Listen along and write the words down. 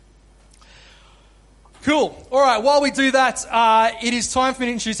Cool. All right, while we do that, it is time for me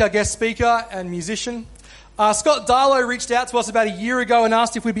to introduce our guest speaker and musician. Scott Darlow reached out to us about a year ago and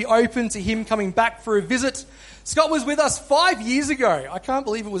asked if we'd be open to him coming back for a visit. Scott was with us 5 years ago. I can't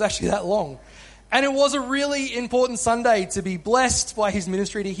believe it was actually that long. And it was a really important Sunday to be blessed by his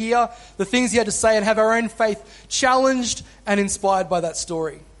ministry, to hear the things he had to say and have our own faith challenged and inspired by that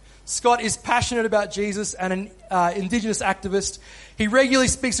story. Scott is passionate about Jesus and an Indigenous activist. He regularly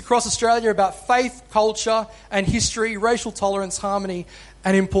speaks across Australia about faith, culture and history, racial tolerance, harmony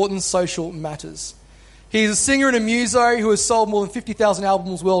and important social matters. He is a singer and a muso who has sold more than 50,000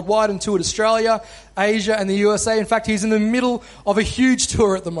 albums worldwide and toured Australia, Asia and the USA. In fact, he's in the middle of a huge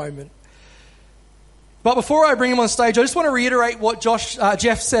tour at the moment. But before I bring him on stage, I just want to reiterate what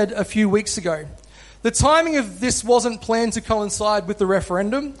Jeff said a few weeks ago. The timing of this wasn't planned to coincide with the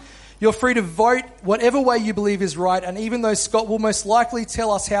referendum. You're free to vote whatever way you believe is right, and even though Scott will most likely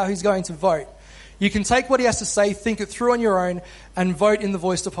tell us how he's going to vote, you can take what he has to say, think it through on your own, and vote in the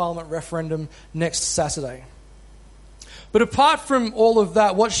Voice to Parliament referendum next Saturday. But apart from all of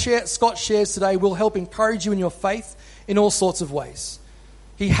that, what Scott shares today will help encourage you in your faith in all sorts of ways.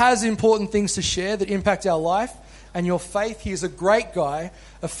 He has important things to share that impact our life and your faith. He is a great guy,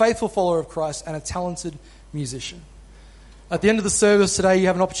 a faithful follower of Christ, and a talented musician. At the end of the service today, you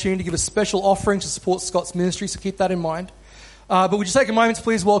have an opportunity to give a special offering to support Scott's ministry, so keep that in mind. But would you take a moment to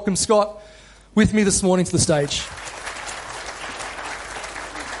please welcome Scott with me this morning to the stage.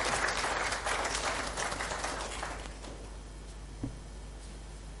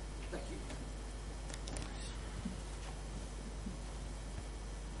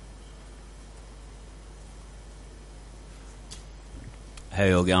 How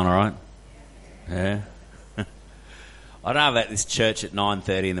you all going, all right? Yeah? I don't know about this church at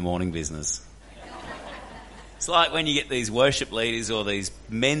 9:30 in the morning business. It's like when you get these worship leaders or these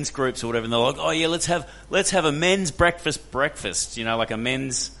men's groups or whatever, and they're like, oh yeah, let's have a men's breakfast, you know, like a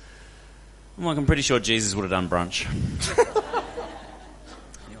men's... I'm like, I'm pretty sure Jesus would have done brunch.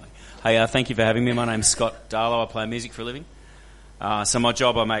 Anyway, hey, thank you for having me. My name's Scott Darlow. I play music for a living. So my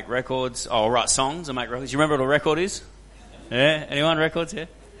job, I make records. I write songs, I make records. You remember what a record is? Yeah? Anyone? Records? Yeah?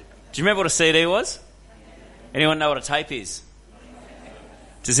 Do you remember what a CD was? Anyone know what a tape is?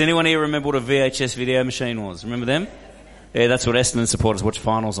 Does anyone here remember what a VHS video machine was? Remember them? Yeah, that's what Essendon supporters watch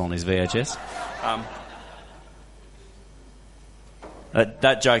finals on, is VHS.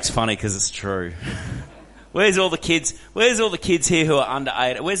 That joke's funny because it's true. Where's all the kids here who are under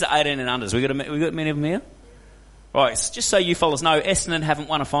 8? Where's the 18 and unders? We got many of them here? Right, just so you fellas know, Essendon haven't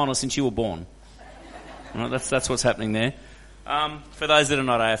won a final since you were born. Right, that's what's happening there. For those that are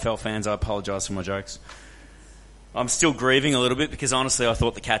not AFL fans, I apologise for my jokes. I'm still grieving a little bit because honestly I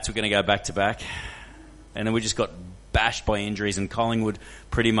thought the Cats were going to go back to back, and then we just got bashed by injuries, and Collingwood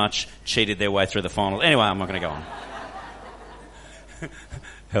pretty much cheated their way through the final. Anyway, I'm not going to go on.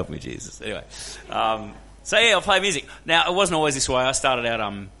 Help me, Jesus. Anyway, so yeah, I play music. Now, it wasn't always this way. I started out,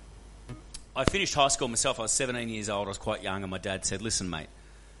 I finished high school myself. I was 17 years old. I was quite young, and my dad said, listen, mate,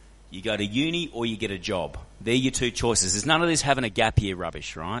 you go to uni or you get a job. They're your two choices. There's none of this having a gap year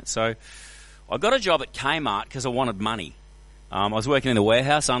rubbish, right? So I got a job at Kmart because I wanted money. I was working in the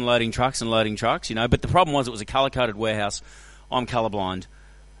warehouse, unloading trucks and loading trucks, you know, but the problem was it was a colour-coded warehouse. I'm colourblind,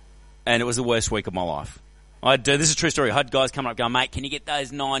 and it was the worst week of my life. This is a true story. I had guys coming up going, mate, can you get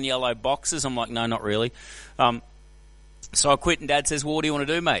those 9 yellow boxes? I'm like, no, not really. So I quit, and Dad says, well, what do you want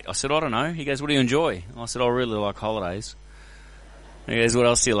to do, mate? I said, I don't know. He goes, what do you enjoy? I said, I really like holidays. He goes, what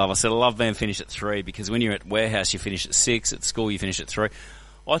else do you love? I said, I love being finished at 3, because when you're at warehouse, you finish at 6. At school, you finish at 3.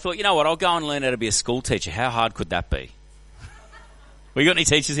 I thought, you know what, I'll go and learn how to be a school teacher. How hard could that be? We got any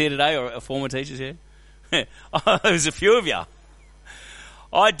teachers here today, or former teachers here? There's a few of you.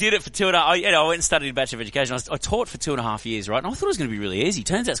 I did it for 2.5... I went and studied a Bachelor of Education. I taught for 2.5 years, right? And I thought it was going to be really easy.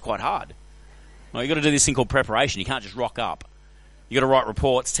 Turns out it's quite hard. Well, you've got to do this thing called preparation. You can't just rock up. You've got to write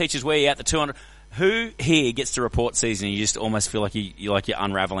reports. Teachers wear you out the 200... Who here gets to report season and you just almost feel like you're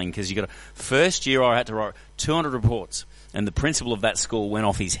unravelling because you got to... First year I had to write 200 reports, and the principal of that school went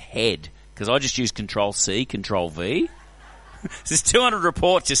off his head because I just used Control-C, Control-V. This 200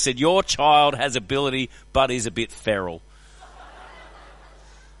 reports just said, your child has ability but is a bit feral.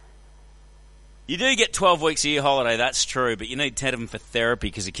 You do get 12 weeks a year holiday, that's true, but you need 10 of them for therapy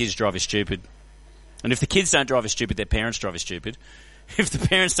because the kids drive you stupid. And if the kids don't drive you stupid, their parents drive you stupid. If the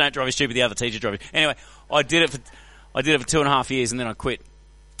parents don't drive you stupid, the other teacher drive you. Anyway, I did it for 2.5 years, and then I quit.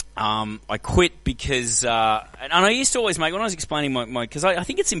 I quit because, and I used to always make, when I was explaining because I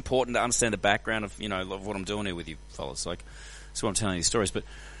think it's important to understand the background of, of what I'm doing here with you fellas. Like, that's why I'm telling you these stories. But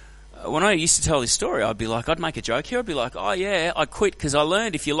when I used to tell this story, I'd make a joke here. I'd be like, oh yeah, I quit because I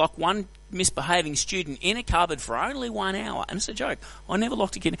learned if you lock one misbehaving student in a cupboard for only 1 hour, and it's a joke. I never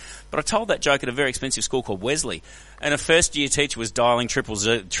locked a kid in. But I told that joke at a very expensive school called Wesley, and a first year teacher was dialing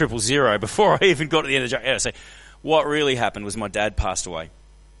 000 before I even got to the end of the joke. So what really happened was my dad passed away.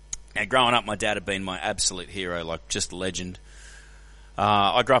 Now, growing up, my dad had been my absolute hero, like just legend.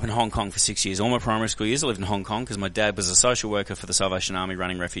 I grew up in Hong Kong for 6 years. All my primary school years I lived in Hong Kong because my dad was a social worker for the Salvation Army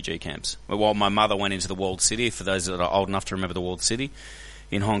running refugee camps. While my mother went into the walled city, for those that are old enough to remember the walled city,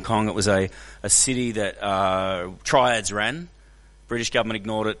 in Hong Kong it was a city that triads ran. British government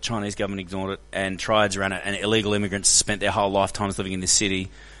ignored it, Chinese government ignored it, and triads ran it, and illegal immigrants spent their whole lifetimes living in this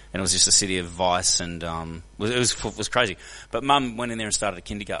city, and it was just a city of vice, and it was crazy. But Mum went in there and started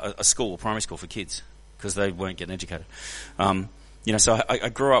a primary school for kids, because they weren't getting educated. So I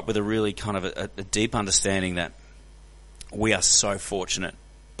grew up with a really kind of a deep understanding that we are so fortunate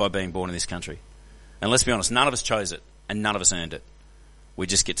by being born in this country. And let's be honest, none of us chose it, and none of us earned it. We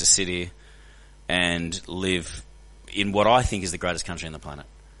just get to sit here and live in what I think is the greatest country on the planet.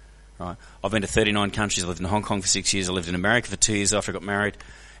 Right? I've been to 39 countries. I lived in Hong Kong for 6 years. I lived in America for 2 years after I got married.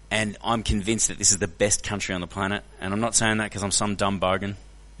 And I'm convinced that this is the best country on the planet. And I'm not saying that because I'm some dumb bogan.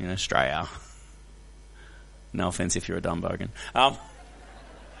 Australia. No offence if you're a dumb bogan.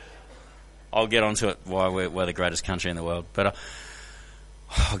 I'll get onto it why we're the greatest country in the world. But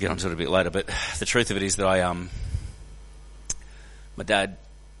I'll get onto it a bit later. But the truth of it is that my dad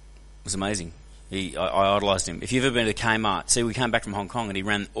was amazing. I idolised him. If you've ever been to Kmart, we came back from Hong Kong and he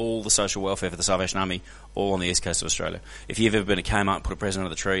ran all the social welfare for the Salvation Army all on the east coast of Australia. If you've ever been to Kmart and put a present under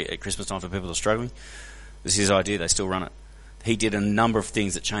the tree at Christmas time for people that are struggling, this is his idea. They still run it. He did a number of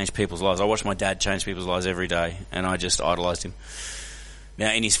things that changed people's lives. I watched my dad change people's lives every day, and I just idolised him.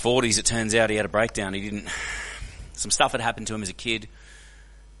 Now, in his 40s, it turns out he had a breakdown. Some stuff had happened to him as a kid,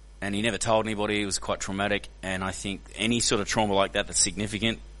 and he never told anybody. It was quite traumatic, and I think any sort of trauma like that that's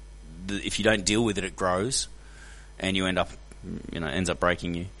significant, if you don't deal with it, it grows, and you ends up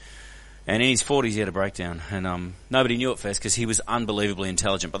breaking you. And in his 40s, he had a breakdown, and nobody knew at first because he was unbelievably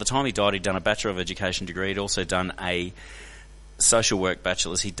intelligent. By the time he died, he'd done a Bachelor of Education degree. He'd also done a social work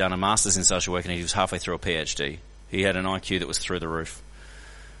bachelor's. He'd done a master's in social work, and he was halfway through a PhD. He had an IQ that was through the roof.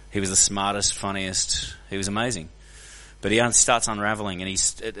 He was the smartest, funniest. He was amazing. But he starts unravelling, and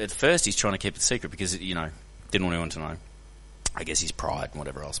at first he's trying to keep it secret because, didn't want anyone to know. I guess his pride and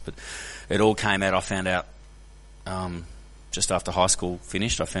whatever else. But it all came out. I found out just after high school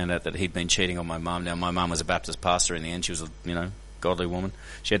finished, I found out that he'd been cheating on my mum. Now, my mum was a Baptist pastor in the end. She was a, godly woman.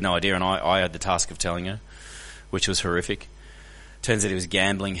 She had no idea, and I had the task of telling her, which was horrific. Turns out he was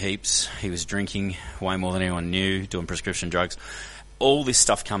gambling heaps. He was drinking way more than anyone knew, doing prescription drugs. All this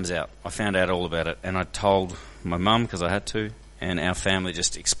stuff comes out. I found out all about it, and I told my mum because I had to, and our family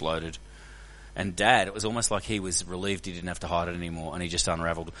just exploded. And Dad, it was almost like he was relieved he didn't have to hide it anymore, and he just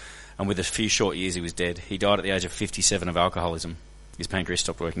unravelled. And with a few short years, he was dead. He died at the age of 57 of alcoholism. His pancreas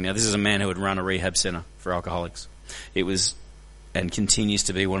stopped working. Now, this is a man who had run a rehab centre for alcoholics. It was, and continues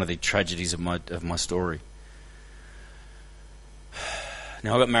to be, one of the tragedies of my story.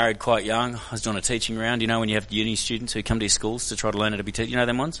 Now, I got married quite young. I was doing a teaching round. When you have uni students who come to your schools to try to learn how to be teachers? You know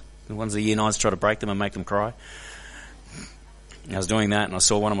them ones? The ones the year nines try to break them and make them cry. I was doing that, and I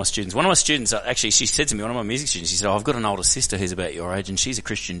saw one of my students. One of my students, actually, she said to me, one of my music students, she said, I've got an older sister who's about your age, and she's a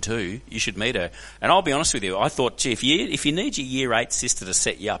Christian too. You should meet her. And I'll be honest with you, I thought, gee, if you need your year 8 sister to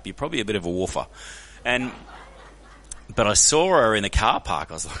set you up, you're probably a bit of a woofer. But I saw her in the car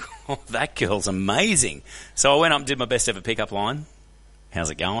park. I was like, oh, that girl's amazing. So I went up and did my best ever pickup line. How's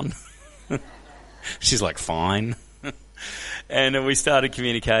it going? She's like, fine. And then we started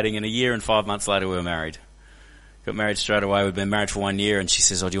communicating, and a year and 5 months later we were married. Got married straight away. We'd been married for 1 year, and she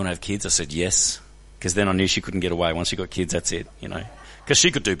says, do you want to have kids? I said, yes. Because then I knew she couldn't get away. Once she got kids, that's it, Because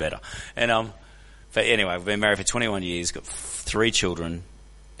she could do better. And but anyway, we've been married for 21 years, got 3 children,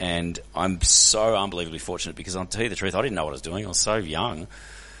 and I'm so unbelievably fortunate because, I'll tell you the truth, I didn't know what I was doing. I was so young.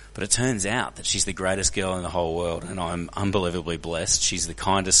 But it turns out that she's the greatest girl in the whole world, and I'm unbelievably blessed. She's the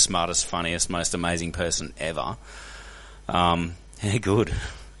kindest, smartest, funniest, most amazing person ever. Yeah, good,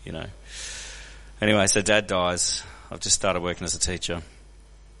 Anyway, so Dad dies. I've just started working as a teacher.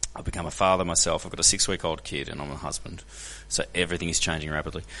 I've become a father myself. I've got a 6-week-old kid, and I'm a husband. So everything is changing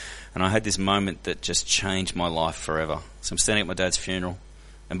rapidly. And I had this moment that just changed my life forever. So I'm standing at my dad's funeral,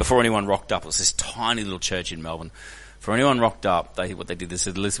 and before anyone rocked up, it was this tiny little church in Melbourne. Before anyone rocked up, what they did, they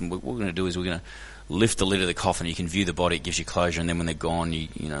said, listen, what we're going to do is we're going to lift the lid of the coffin. You can view the body. It gives you closure. And then when they're gone,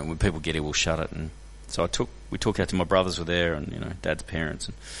 when people get here, we'll shut it. And so we took out to my brothers were there, and, Dad's parents.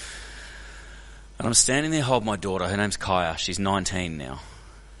 And I'm standing there holding my daughter. Her name's Kaya. She's 19 now.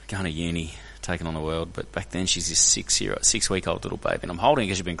 going to uni, taking on the world. But back then she's this 6-week-old little baby, and I'm holding her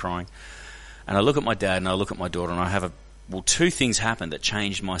because she's been crying. And I look at my dad and I look at my daughter, and I have two things happened that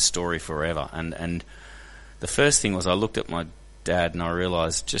changed my story forever. And the first thing was I looked at my dad and I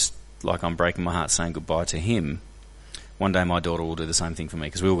realised, just like I'm breaking my heart saying goodbye to him, one day my daughter will do the same thing for me,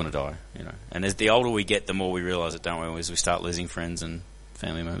 because we're all going to die, you know. And as the older we get, the more we realise it, don't we? As we start losing friends and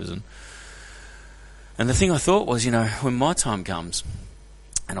family members. And the thing I thought was, you know, when my time comes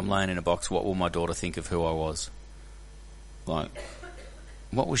and I'm laying in a box, what will my daughter think of who I was? Like,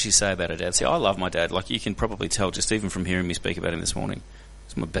 what will she say about her dad? See, I love my dad. Like, you can probably tell just even from hearing me speak about him this morning.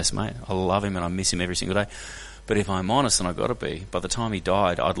 He's my best mate. I love him and I miss him every single day. But if I'm honest, and I've got to be, by the time he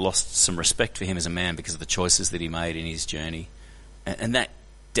died, I'd lost some respect for him as a man because of the choices that he made in his journey. And that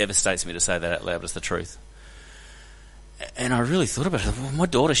devastates me to say that out loud, but it's the truth. And I really thought about it. Well, my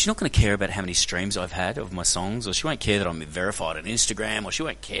daughter, she's not going to care about how many streams I've had of my songs, or she won't care that I'm verified on Instagram, or she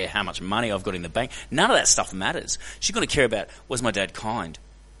won't care how much money I've got in the bank. None of that stuff matters. She's going to care about, was my dad kind?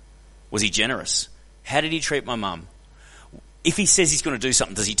 Was he generous? How did he treat my mum? If he says he's going to do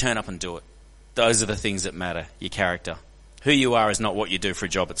something, does he turn up and do it? Those are the things that matter, your character. Who you are is not what you do for a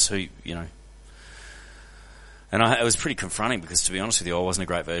job, it's who, you know. And it was pretty confronting because, to be honest with you, I wasn't a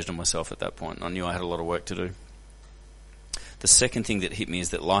great version of myself at that point. I knew I had a lot of work to do. The second thing that hit me is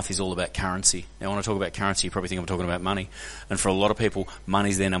that life is all about currency. Now, when I talk about currency, you probably think I'm talking about money. And for a lot of people,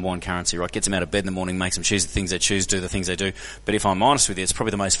 money's their number one currency, right? Gets them out of bed in the morning, makes them choose the things they choose, do the things they do. But if I'm honest with you, it's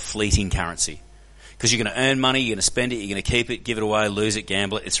probably the most fleeting currency. Because you're going to earn money, you're going to spend it, you're going to keep it, give it away, lose it,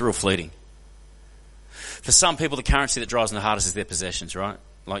 gamble it. It's real fleeting. For some people, the currency that drives them the hardest is their possessions, right?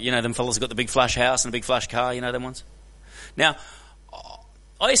 Like, you know, them fellas have got the big flash house and a big flash car, you know them ones? Now,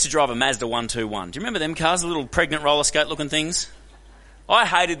 I used to drive a Mazda 121. Do you remember them cars, the little pregnant roller skate looking things? I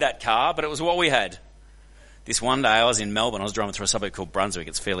hated that car, but it was what we had. This one day I was in Melbourne, I was driving through a suburb called Brunswick,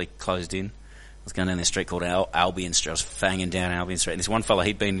 it's fairly closed in. I was going down this street called Albion Street, I was fanging down Albion Street, and this one fella,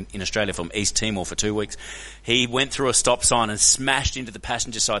 he'd been in Australia from East Timor for 2 weeks. He went through a stop sign and smashed into the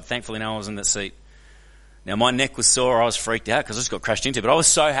passenger side. Thankfully no one was in that seat. Now, my neck was sore, I was freaked out because I just got crashed into, but I was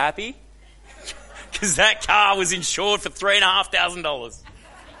so happy because that car was insured for $3,500.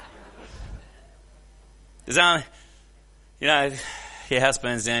 There's only, you know, your house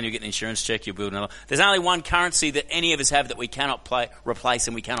burns down, you get an insurance check, you build another. There's only one currency that any of us have that we cannot replace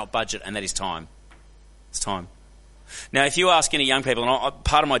and we cannot budget, and that is time. It's time. Now, if you ask any young people, and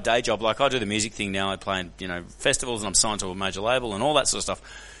part of my day job, like I do the music thing now, I play in, you know, festivals and I'm signed to a major label and all that sort of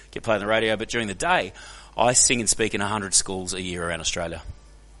stuff, get played on the radio, but during the day, I sing and speak in 100 schools a year around Australia.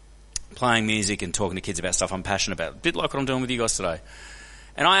 Playing music and talking to kids about stuff I'm passionate about. A bit like what I'm doing with you guys today.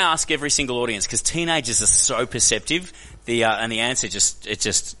 And I ask every single audience, because teenagers are so perceptive, and the answer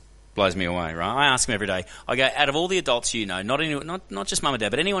just blows me away, right? I ask them every day. I go, out of all the adults you know, not just mum and dad,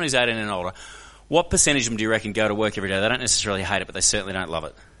 but anyone who's 18 and older, what percentage of them do you reckon go to work every day? They don't necessarily hate it, but they certainly don't love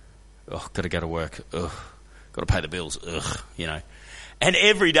it. Oh, got to go to work. Ugh. Got to pay the bills. Ugh, you know. And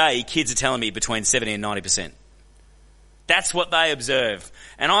every day, kids are telling me between 70 and 90%. That's what they observe.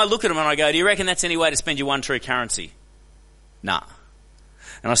 And I look at them and I go, do you reckon that's any way to spend your one true currency? Nah.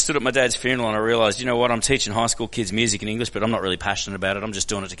 And I stood at my dad's funeral and I realised, you know what, I'm teaching high school kids music and English, but I'm not really passionate about it. I'm just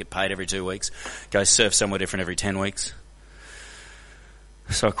doing it to get paid every 2 weeks. Go surf somewhere different every 10 weeks.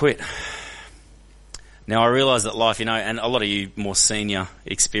 So I quit. Now I realise that life, you know, and a lot of you more senior,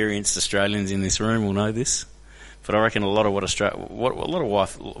 experienced Australians in this room will know this. But I reckon a lot of what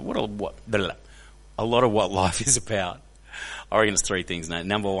life is about. I reckon it's three things. Now,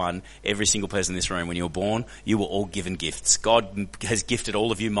 number one, every single person in this room, when you were born, you were all given gifts. God has gifted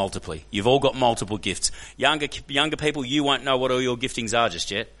all of you multiply. You've all got multiple gifts. Younger people, you won't know what all your giftings are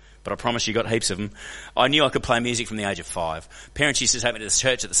just yet, but I promise you got heaps of them. I knew I could play music from the age of 5. Parents used to take me to the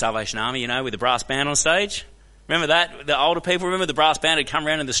church at the Salvation Army, you know, with the brass band on stage. Remember that? The older people, remember the brass band would come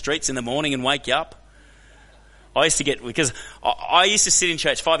around in the streets in the morning and wake you up? I used to sit in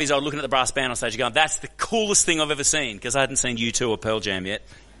church, 5 years old, looking at the brass band on stage and going, that's the coolest thing I've ever seen, because I hadn't seen U2 or Pearl Jam yet.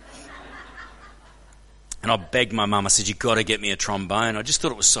 And I begged my mum, I said, you've got to get me a trombone. I just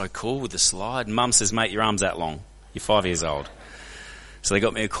thought it was so cool with the slide. And mum says, mate, your arm's that long. You're 5 years old. So they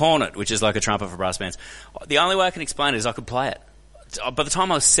got me a cornet, which is like a trumpet for brass bands. The only way I can explain it is I could play it. By the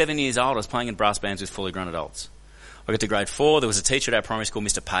time I was 7 years old, I was playing in brass bands with fully grown adults. I got to grade 4. There was a teacher at our primary school,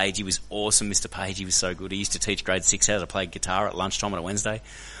 Mr. Page. He was awesome, Mr. Page. He was so good. He used to teach grade 6 how to play guitar at lunchtime on a Wednesday.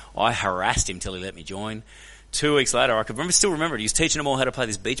 I harassed him till he let me join. 2 weeks later, I could still remember it. He was teaching them all how to play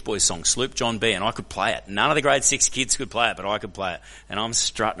this Beach Boys song, Sloop John B, and I could play it. None of the grade 6 kids could play it, but I could play it. And I'm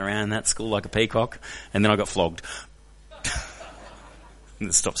strutting around that school like a peacock, and then I got flogged.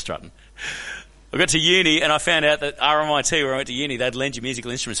 And stopped strutting. I got to uni and I found out that RMIT, where I went to uni, they'd lend you musical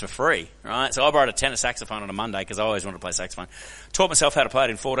instruments for free, right? So I borrowed a tenor saxophone on a Monday because I always wanted to play saxophone. Taught myself how to play it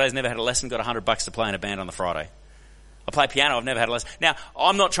in 4 days, never had a lesson, got $100 to play in a band on the Friday. I play piano, I've never had a lesson. Now,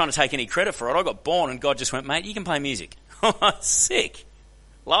 I'm not trying to take any credit for it. I got born and God just went, mate, you can play music. Sick.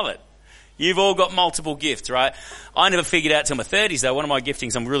 Love it. You've all got multiple gifts, right? I never figured out till my 30s, though, one of my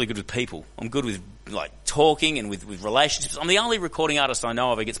giftings, I'm really good with people. I'm good with, like, talking and with relationships. I'm the only recording artist I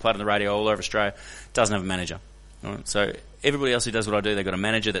know of who gets played on the radio all over Australia, doesn't have a manager. Right? So everybody else who does what I do, they've got a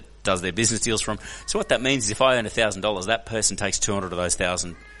manager that does their business deals for them. So what that means is if I earn $1,000, that person takes 200 of those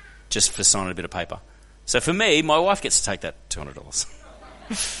 1,000 just for signing a bit of paper. So for me, my wife gets to take that $200.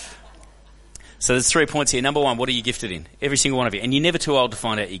 So there's 3 points here. Number one, what are you gifted in? Every single one of you. And you're never too old to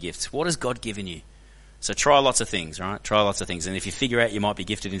find out your gifts. What has God given you? So try lots of things, right? Try lots of things. And if you figure out you might be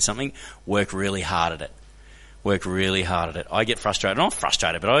gifted in something, work really hard at it. Work really hard at it. I get frustrated. I'm not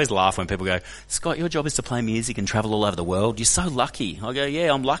frustrated, but I always laugh when people go, Scott, your job is to play music and travel all over the world. You're so lucky. I go,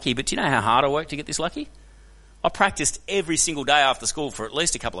 yeah, I'm lucky. But do you know how hard I work to get this lucky? I practiced every single day after school for at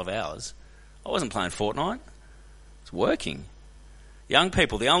least a couple of hours. I wasn't playing Fortnite. I was working. Young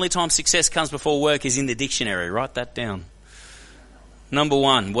people, the only time success comes before work is in the dictionary. Write that down. Number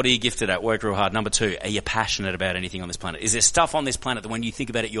one, what are you gifted at? Work real hard. Number two, are you passionate about anything on this planet? Is there stuff on this planet that when you think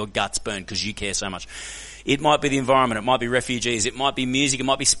about it, your guts burn because you care so much? It might be the environment. It might be refugees. It might be music. It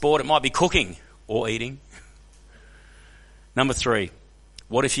might be sport. It might be cooking or eating. Number three,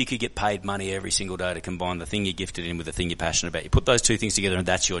 what if you could get paid money every single day to combine the thing you're gifted in with the thing you're passionate about? You put those two things together and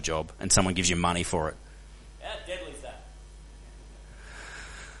that's your job and someone gives you money for it. How deadly is that?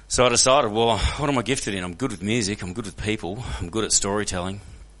 So I decided, well, what am I gifted in? I'm good with music. I'm good with people. I'm good at storytelling.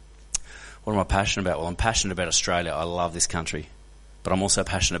 What am I passionate about? Well, I'm passionate about Australia. I love this country. But I'm also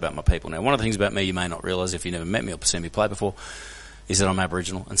passionate about my people. Now, one of the things about me you may not realise if you've never met me or seen me play before is that I'm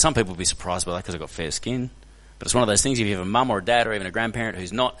Aboriginal. And some people will be surprised by that because I've got fair skin. But it's one of those things, if you have a mum or a dad or even a grandparent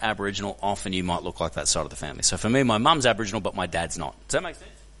who's not Aboriginal, often you might look like that side of the family. So for me, my mum's Aboriginal, but my dad's not. Does that make sense?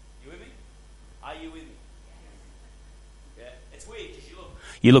 You with me? Are you with me? Yeah. It's weird because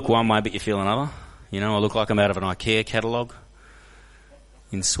you look one way, but you feel another. You know, I look like I'm out of an IKEA catalogue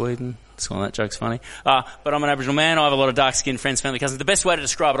in Sweden. That's why that joke's funny. But I'm an Aboriginal man. I have a lot of dark-skinned friends, family, cousins. The best way to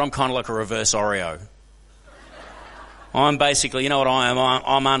describe it, I'm kind of like a reverse Oreo. I'm basically, you know what I am?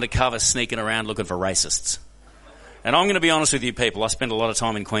 I'm undercover sneaking around looking for racists. And I'm going to be honest with you people, I spend a lot of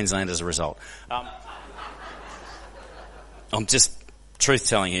time in Queensland as a result. I'm just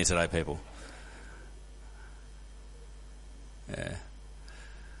truth-telling here today, people. Yeah.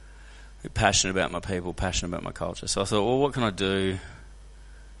 Passionate about my people, passionate about my culture. So I thought, well, what can I do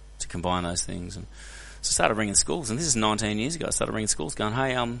to combine those things? And so I started ringing schools, and this is 19 years ago. I started ringing schools going,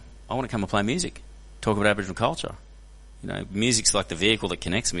 hey, I want to come and play music, talk about Aboriginal culture. You know, music's like the vehicle that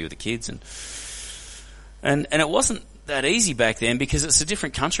connects me with the kids. And it wasn't that easy back then because it's a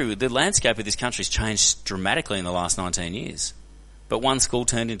different country. The landscape of this country has changed dramatically in the last 19 years. But one school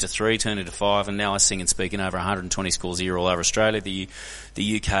turned into 3, turned into 5, and now I sing and speak in over 120 schools a year all over Australia, the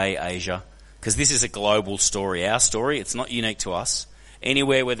UK, Asia. Because this is a global story. Our story, it's not unique to us.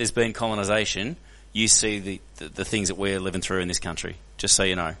 Anywhere where there's been colonisation, you see the things that we're living through in this country, just so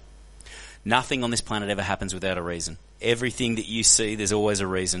you know. Nothing on this planet ever happens without a reason. Everything that you see, there's always a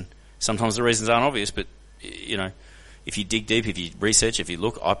reason. Sometimes the reasons aren't obvious, but, you know, if you dig deep, if you research, if you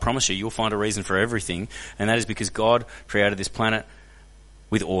look, I promise you'll find a reason for everything. And that is because God created this planet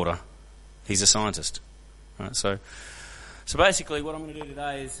with order. He's a scientist. Right, so basically what I'm going to do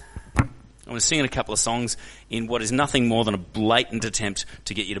today is I'm going to sing in a couple of songs in what is nothing more than a blatant attempt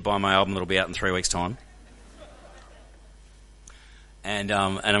to get you to buy my album that'll be out in 3 weeks' time. And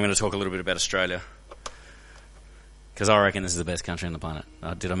I'm going to talk a little bit about Australia. Because I reckon this is the best country on the planet.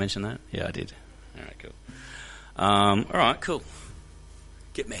 Did I mention that? Yeah, I did. All right, cool. All right, cool.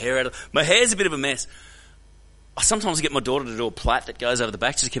 Get my hair out of... My hair's a bit of a mess. I sometimes get my daughter to do a plait that goes over the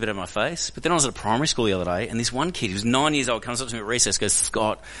back just to keep it out of my face. But then I was at a primary school the other day, and this one kid who was 9 years old comes up to me at recess, goes,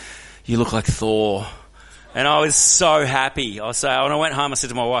 Scott, you look like Thor. And I was so happy. When I went home, I said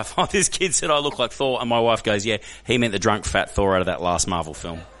to my wife, oh, this kid said I look like Thor. And my wife goes, yeah, he meant the drunk fat Thor out of that last Marvel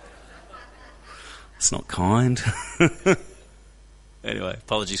film. It's not kind. Anyway,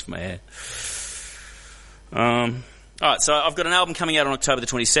 apologies for my hair. Alright, so I've got an album coming out on October the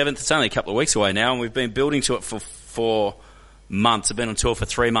 27th. It's only a couple of weeks away now, and we've been building to it for months. I've been on tour for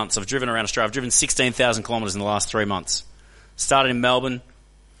 3 months. I've driven around Australia. I've driven 16,000 kilometres in the last 3 months. Started in Melbourne,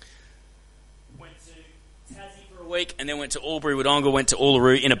 went to Tassie for a week, and then went to Albury, Wodonga, went to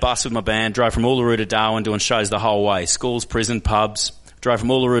Uluru in a bus with my band, drove from Uluru to Darwin doing shows the whole way. Schools, prison, pubs. Drove from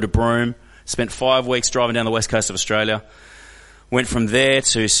Uluru to Broome. Spent 5 weeks driving down the west coast of Australia. Went from there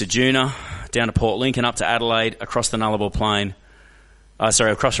to Ceduna, down to Port Lincoln, up to Adelaide, across the Nullarbor Plain.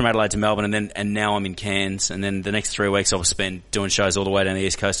 Across from Adelaide to Melbourne, and now I'm in Cairns. And then the next 3 weeks I'll spend doing shows all the way down the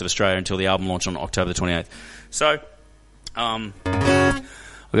east coast of Australia until the album launch on October the 28th. So, I've got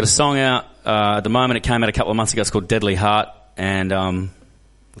a song out at the moment. It came out a couple of months ago. It's called Deadly Heart, and I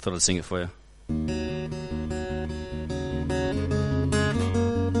thought I'd sing it for you.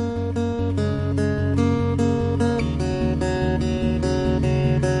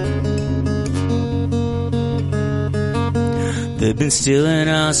 They've been stealing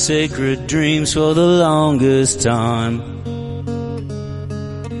our sacred dreams for the longest time.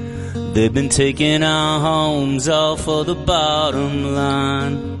 They've been taking our homes all for the bottom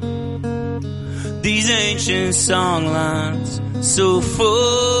line. These ancient song lines, so full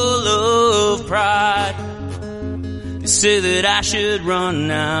of pride. They say that I should run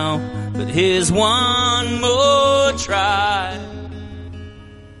now, but here's one more try.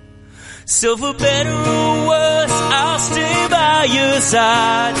 So for better or worse, I'll stay by your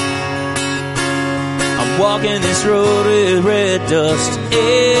side. I'm walking this road with red dust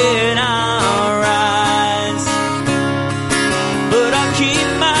in our eyes. But I'll keep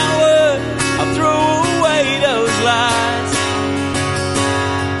my word, I'll throw away those lies.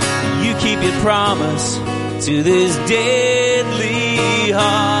 You keep your promise to this deadly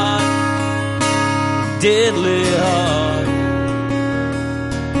heart. Deadly heart.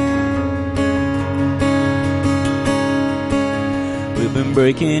 We've been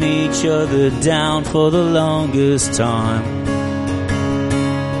breaking each other down for the longest time.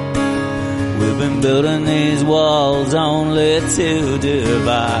 We've been building these walls only to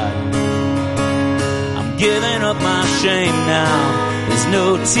divide. I'm giving up my shame now. There's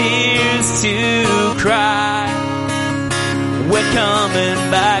no tears to cry. We're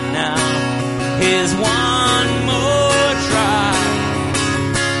coming back now. Here's one more try.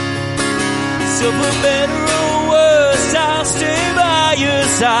 So for better or worse, I'll stay by your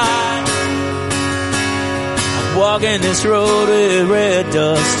side. I'm walking this road with red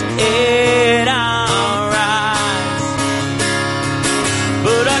dust in our eyes.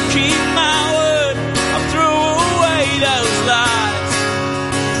 But I keep my word, I'll throw away those lies.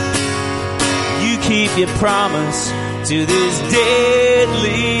 You keep your promise to this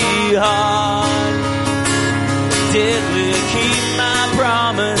deadly heart. Deadly, keep my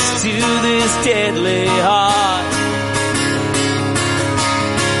promise to this deadly heart.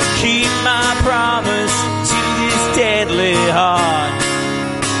 Keep my promise to this deadly heart.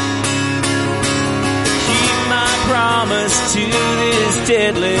 Keep my promise to this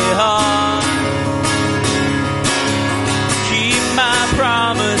deadly heart. Keep my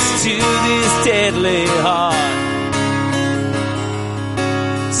promise to this deadly heart.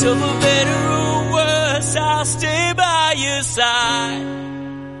 So for better or worse, I'll stay by your side.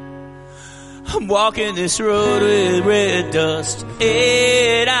 I'm walking this road with red dust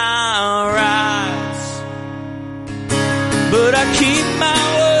in our eyes. But I keep my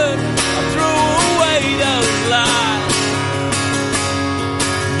word, I'll throw away those lies.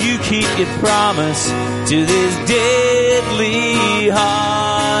 You keep your promise to this deadly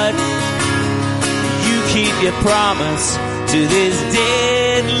heart. You keep your promise to this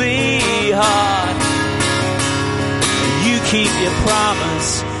deadly heart. You keep your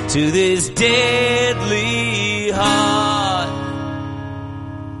promise to this deadly heart.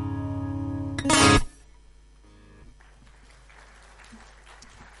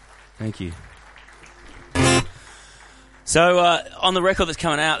 Thank you. So on the record that's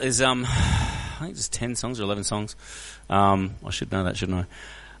coming out, there's I think there's 10 songs or 11 songs. I should know that, shouldn't I?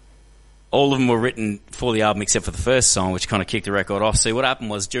 All of them were written for the album except for the first song, which kind of kicked the record off. See, what happened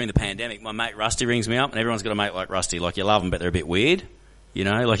was during the pandemic, my mate Rusty rings me up, and everyone's got a mate like Rusty. Like, you love them, but they're a bit weird. You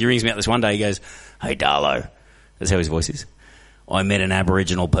know, like he rings me up this one day, he goes, "Hey, Darlow," that's how his voice is, "I met an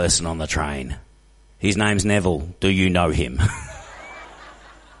Aboriginal person on the train. His name's Neville. Do you know him?"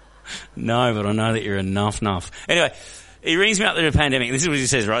 No, but I know that you're a nuff. Anyway, he rings me up during the pandemic. This is what he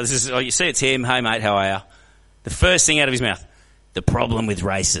says, right? This is, you see, it's him. "Hey, mate, how are you?" The first thing out of his mouth, "The problem with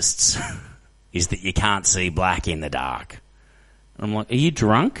racists is that you can't see black in the dark." And I'm like, "Are you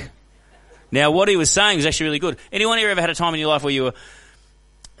drunk?" Now, what he was saying was actually really good. Anyone here ever had a time in your life where you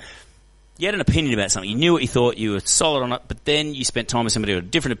had an opinion about something, you knew what you thought, you were solid on it, but then you spent time with somebody who had a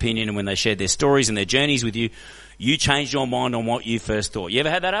different opinion, and when they shared their stories and their journeys with you, you changed your mind on what you first thought? You ever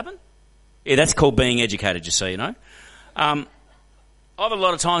had that happen? Yeah, that's called being educated, just so you know. I've had a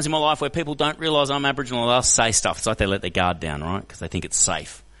lot of times in my life where people don't realise I'm Aboriginal, they'll say stuff. It's like they let their guard down, right? Because they think it's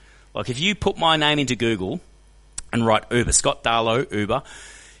safe. Like if you put my name into Google and write Uber, Scott Darlow, Uber,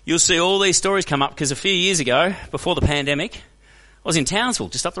 you'll see all these stories come up, because a few years ago, before the pandemic, I was in Townsville,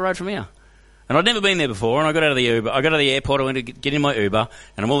 just up the road from here. And I'd never been there before, and I got out of the Uber. I got out of the airport, I went to get in my Uber,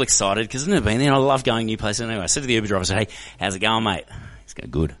 and I'm all excited because I've never been there, and I love going new places. Anyway, I said to the Uber driver, I said, hey, how's it going, mate? He's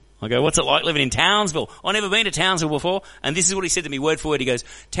going, good. I go, what's it like living in Townsville? I've never been to Townsville before, and this is what he said to me word for word. He goes,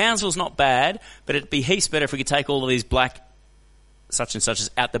 Townsville's not bad, but it'd be heaps better if we could take all of these black such and suches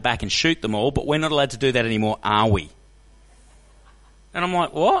out the back and shoot them all, but we're not allowed to do that anymore, are we? And I'm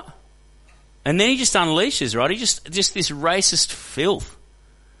like, what? And then he just unleashes, right? He just this racist filth.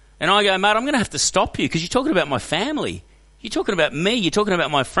 And I go, mate, I'm going to have to stop you because you're talking about my family. You're talking about me. You're talking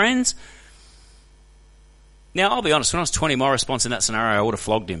about my friends. Now, I'll be honest, when I was 20, my response in that scenario, I would have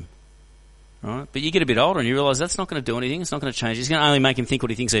flogged him. Right? But you get a bit older and you realise that's not going to do anything. It's not going to change. It's going to only make him think what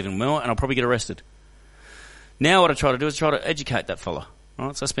he thinks even more, and I'll probably get arrested. Now what I try to do is try to educate that fella.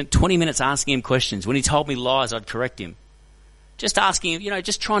 Right? So I spent 20 minutes asking him questions. When he told me lies, I'd correct him. Just asking him,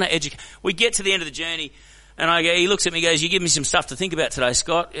 just trying to educate. We get to the end of the journey, and he looks at me and goes, you give me some stuff to think about today,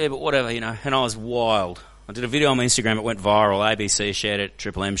 Scott. Yeah, but whatever, And I was wild. I did a video on my Instagram. It went viral. ABC shared it.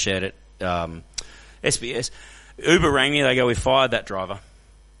 Triple M shared it. SBS. Uber rang me. They go, we fired that driver.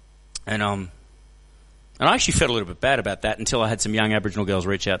 And I actually felt a little bit bad about that until I had some young Aboriginal girls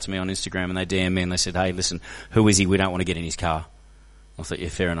reach out to me on Instagram, and they DM me and they said, hey, listen, who is he? We don't want to get in his car. I thought, yeah,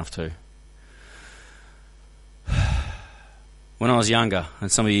 fair enough too. When I was younger,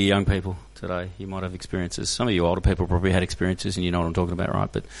 and some of you young people today, you might have experiences. Some of you older people probably had experiences, and you know what I'm talking about,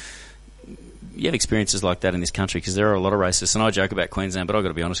 right? But you have experiences like that in this country because there are a lot of racists. And I joke about Queensland, but I've got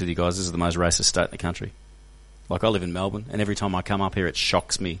to be honest with you guys, this is the most racist state in the country. Like, I live in Melbourne, and every time I come up here, it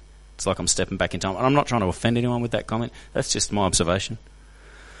shocks me. It's like I'm stepping back in time. And I'm not trying to offend anyone with that comment. That's just my observation.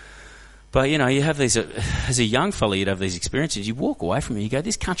 But, you have these, as a young fella, you'd have these experiences. You walk away from it, you go,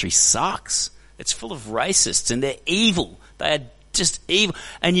 this country sucks. It's full of racists, and they're evil. They are just evil.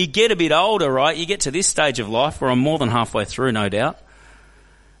 And you get a bit older, right? You get to this stage of life where I'm more than halfway through, no doubt.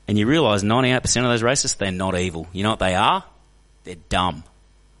 And you realise 98% of those racists, they're not evil. You know what they are? They're dumb.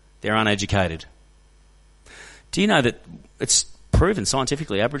 They're uneducated. Do you know that it's proven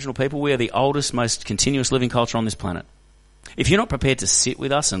scientifically, Aboriginal people, we are the oldest, most continuous living culture on this planet. If you're not prepared to sit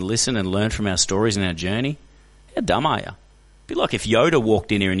with us and listen and learn from our stories and our journey, how dumb are you? It'd be like if Yoda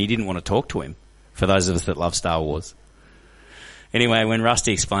walked in here and you didn't want to talk to him, for those of us that love Star Wars. Anyway, when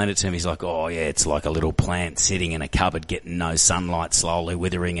Rusty explained it to him, he's like, oh yeah, it's like a little plant sitting in a cupboard getting no sunlight, slowly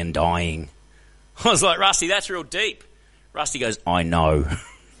withering and dying. I was like, Rusty, that's real deep. Rusty goes, I know.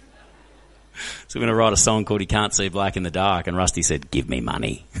 So we're going to write a song called He Can't See Black in the Dark, and Rusty said, give me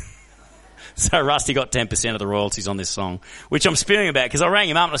money. So Rusty got 10% of the royalties on this song, which I'm spewing about because I rang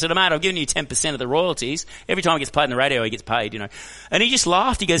him up and I said, mate, I've given you 10% of the royalties. Every time it gets played on the radio, he gets paid, And he just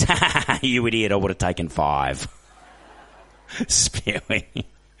laughed. He goes, ha, you idiot, I would have taken 5. Spewing.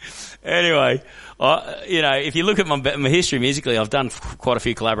 Anyway, if you look at my history musically, I've done quite a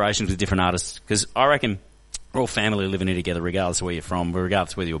few collaborations with different artists because I reckon we're all family living here together regardless of where you're from,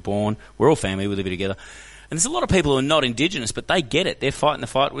 regardless of whether you were born. We're all family, we live here together. And there's a lot of people who are not Indigenous, but they get it. They're fighting the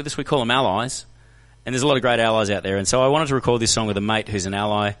fight with us. We call them allies. And there's a lot of great allies out there. And so I wanted to record this song with a mate who's an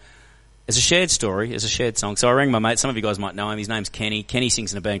ally as a shared story, as a shared song. So I rang my mate. Some of you guys might know him. His name's Kenny. Kenny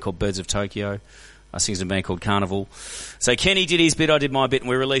sings in a band called Birds of Tokyo. I sings in a band called Carnival. So Kenny did his bit, I did my bit, and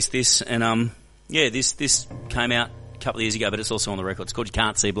we released this. And, this came out a couple of years ago, but it's also on the record. It's called You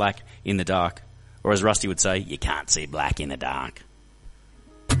Can't See Black in the Dark. Or as Rusty would say, you can't see black in the dark.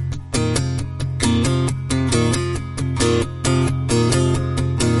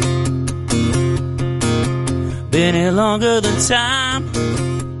 Been here longer than time,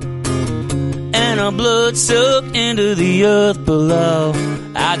 and our blood soaked into the earth below.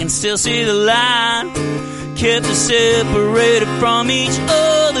 I can still see the line, kept us separated from each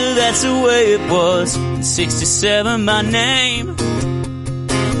other. That's the way it was. In 67, my name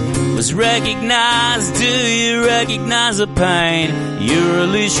was recognized. Do you recognize the pain? You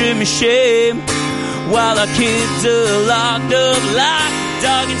release my shame while our kids are locked up like a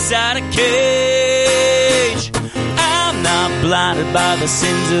dog inside a cage. I'm not blinded by the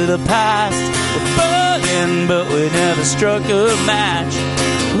sins of the past. We're burning, but we never struck a match.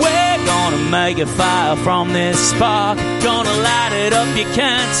 We're gonna make a fire from this spark. Gonna light it up, you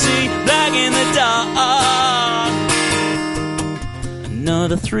can't see black in the dark.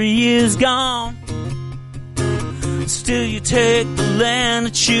 Another 3 years gone. Still you take the land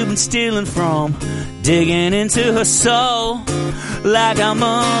that you've been stealing from, digging into her soul like our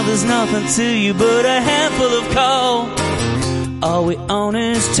mother's nothing to you but a handful of coal. All we own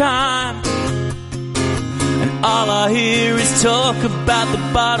is time, and all I hear is talk about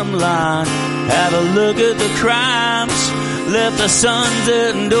the bottom line. Have a look at the crimes, left our sons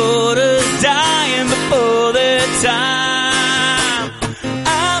and daughters dying before their time.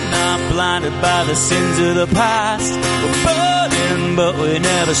 blinded by the sins of the past. We're burning, but we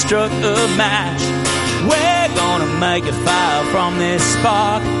never struck a match. We're gonna make a fire from this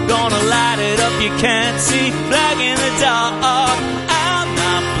spark. Gonna light it up, you can't see, black in the dark. I'm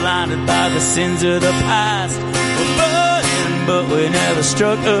not blinded by the sins of the past. We're burning, but we never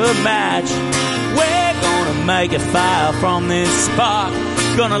struck a match. We're gonna make a fire from this spark.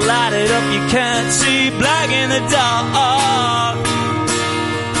 Gonna light it up, you can't see, black in the dark.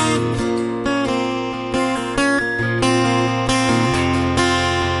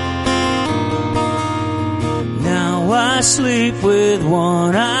 Now I sleep with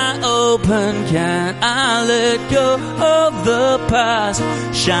one eye open. Can I let go of the past?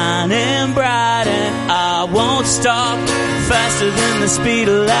 Shining bright and I won't stop. Faster than the speed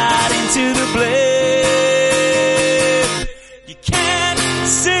of light into the blade. You can't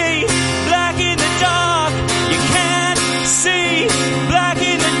see black in the dark. You can't see black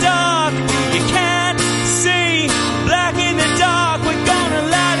in the dark. You can't see black in the dark. We're gonna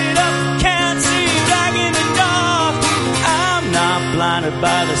light it up. Can't see black in the dark. I'm not blinded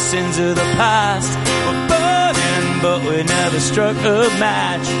by the sins of the past. We're burning, but we never struck a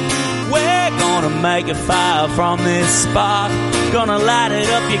match. We're gonna make a fire from this spark. Gonna light it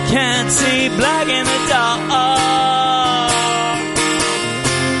up, you can't see black in the dark.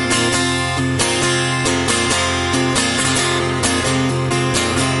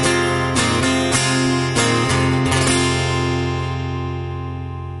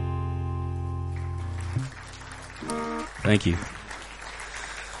 Thank you.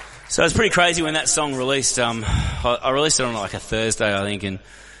 So it's pretty crazy when that song released. I released it on like a Thursday, I think, and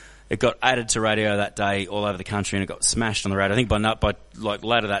it got added to radio that day all over the country, and it got smashed on the radio. I think by like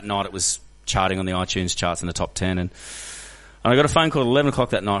later that night, it was charting on the iTunes charts in the top 10. And I got a phone call at 11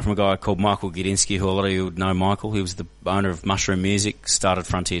 o'clock that night from a guy called Michael Gudinski, who a lot of you would know Michael. He was the owner of Mushroom Music, started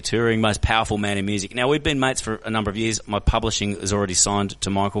Frontier Touring, most powerful man in music. Now, we've been mates for a number of years. My publishing is already signed to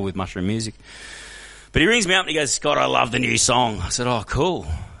Michael with Mushroom Music. But he rings me up and he goes, "Scott, I love the new song." I said, "Oh, cool."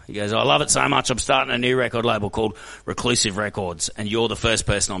 He goes, "I love it so much, I'm starting a new record label called Reclusive Records, and you're the first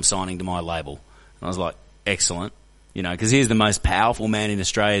person I'm signing to my label." And I was like, excellent. You know, because he's the most powerful man in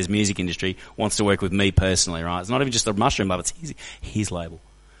Australia's music industry, wants to work with me personally, right? It's not even just the Mushroom Lab, it's his label.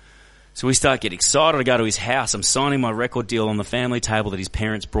 So we start getting excited. I go to his house. I'm signing my record deal on the family table that his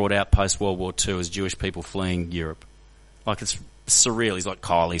parents brought out post-World War II as Jewish people fleeing Europe. Like, it's surreal. He's like,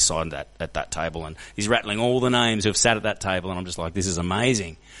 "Kyle, he signed at that table," and he's rattling all the names who have sat at that table, and I'm just like, this is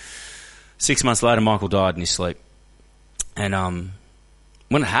amazing. 6 months later, Michael died in his sleep. And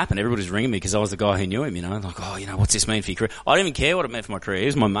when it happened, everybody was ringing me because I was the guy who knew him, you know. Like, "Oh, you know, what's this mean for your career?" I didn't even care what it meant for my career. He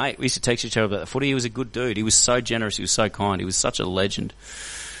was my mate. We used to text each other about the footy. He was a good dude. He was so generous. He was so kind. He was such a legend.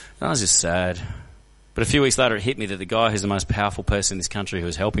 And I was just sad. But a few weeks later, it hit me that the guy who's the most powerful person in this country who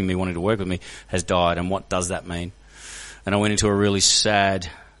was helping me, wanting to work with me, has died. And what does that mean? And I went into a really sad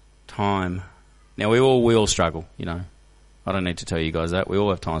time. Now, we all struggle, you know. I don't need to tell you guys that. We all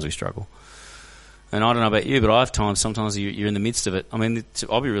have times we struggle. And I don't know about you, but I have times, sometimes you're in the midst of it. I mean,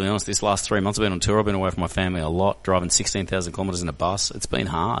 I'll be really honest, this last 3 months I've been on tour. I've been away from my family a lot, driving 16,000 kilometres in a bus. It's been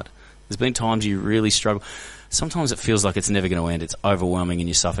hard. There's been times you really struggle. Sometimes it feels like it's never going to end. It's overwhelming and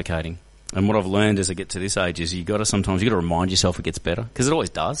you're suffocating. And what I've learned as I get to this age is sometimes you got to remind yourself it gets better, because it always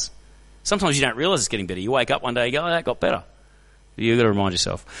does. Sometimes you don't realise it's getting better. You wake up one day, you go, "Oh, that got better." You've got to remind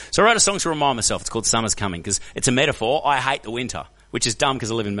yourself. So I wrote a song to remind myself. It's called Summer's Coming, because it's a metaphor. I hate the winter, which is dumb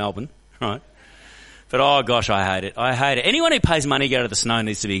because I live in Melbourne, right? But, oh, gosh, I hate it. I hate it. Anyone who pays money to go to the snow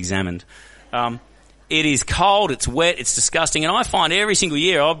needs to be examined. It is cold, it's wet, it's disgusting. And I find every single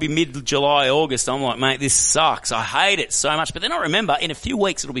year, I'll be mid-July, August, I'm like, mate, this sucks. I hate it so much. But then I remember, in a few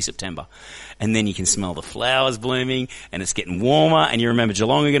weeks, it'll be September. And then you can smell the flowers blooming, and it's getting warmer, and you remember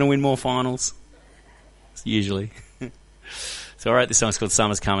Geelong are going to win more finals. Usually. So I wrote this song, it's called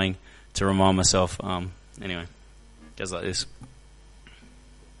Summer's Coming, to remind myself. Anyway, it goes like this.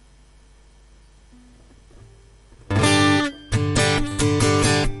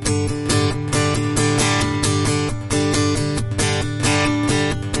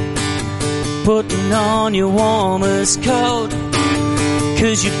 Putting on your warmest coat,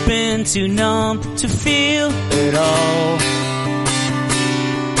 'cause you've been too numb to feel it all.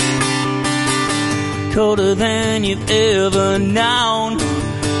 Colder than you've ever known.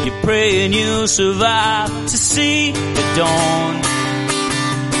 You're praying you'll survive to see the dawn.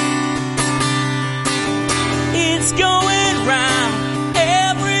 It's going round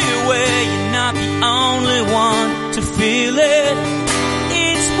everywhere. You're not the only one to feel it.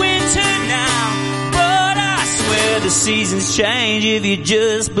 It's winter now, but I swear the seasons change if you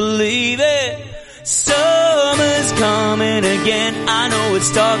just believe it. Summer's coming again. I know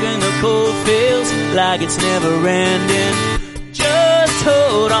it's dark and the cold feels like it's never ending. Just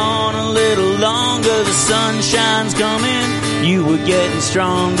hold on a little longer. The sunshine's coming. You were getting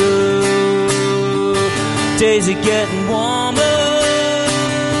stronger. Days are getting warmer.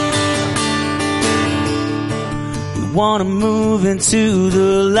 You wanna move into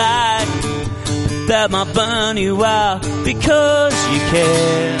the light, but that might burn you out because you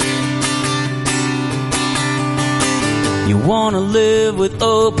care. You wanna live with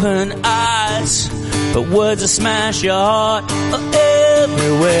open eyes, but words that smash your heart are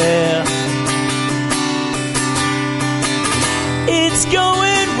everywhere. It's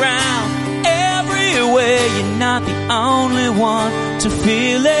going round everywhere. You're not the only one to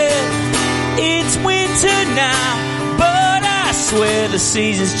feel it. It's winter now, but I swear the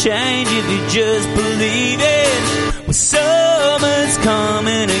seasons change if you just believe it. Well, summer's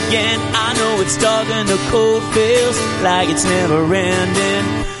coming again. I know it's dark and the cold feels like it's never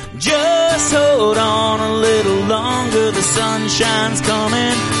ending. Just hold on a little longer. The sunshine's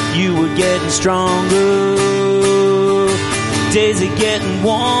coming. You were getting stronger. Days are getting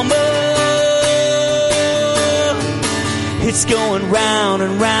warmer. It's going round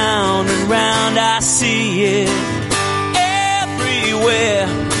and round and round. I see it everywhere.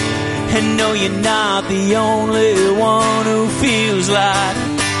 And no, you're not the only one who feels like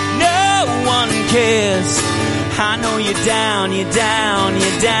no one cares. I know you're down, you're down,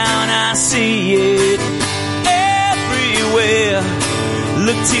 you're down. I see it everywhere.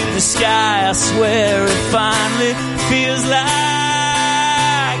 Look to the sky, I swear it finally feels like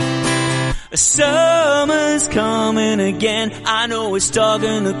summer's coming again. I know it's dark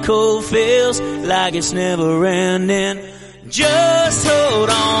and the cold feels like it's never ending. Just hold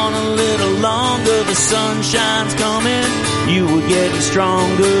on a little longer. The sunshine's coming. You were getting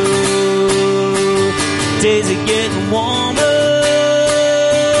stronger. Days are getting warmer.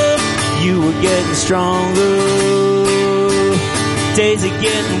 You were getting stronger. Days are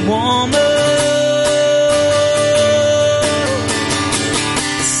getting warmer.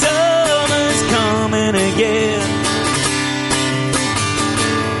 Summer's coming again.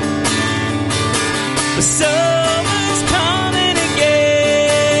 The summer's coming again.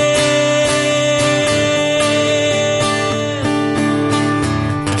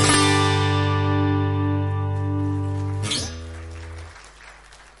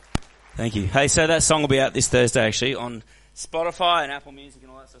 Thank you. Hey, so that song will be out this Thursday, actually, on Spotify and Apple Music and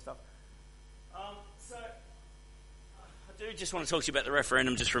all that sort of stuff. So, I do just want to talk to you about the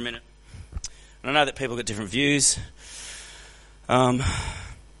referendum just for a minute. And I know that people got different views. But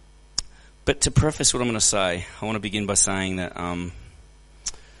to preface what I'm going to say, I want to begin by saying that I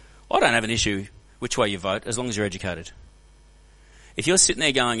don't have an issue which way you vote, as long as you're educated. If you're sitting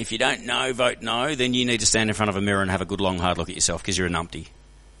there going, if you don't know, vote no, then you need to stand in front of a mirror and have a good long hard look at yourself because you're a numpty.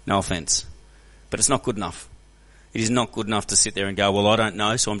 No offence. But it's not good enough. It is not good enough to sit there and go, well, I don't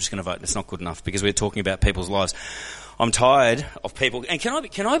know, so I'm just going to vote. It's not good enough because we're talking about people's lives. I'm tired of people. And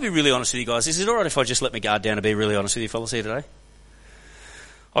can I be really honest with you guys? Is it all right if I just let my guard down and be really honest with you fellas here today?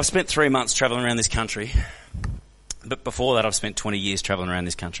 I've spent 3 months travelling around this country. But before that, I've spent 20 years travelling around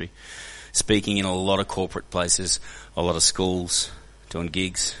this country, speaking in a lot of corporate places, a lot of schools, doing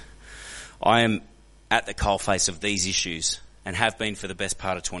gigs. I am at the coalface of these issues and have been for the best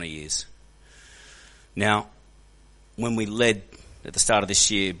part of 20 years. Now, when we led at the start of this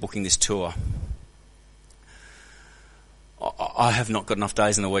year, booking this tour, I have not got enough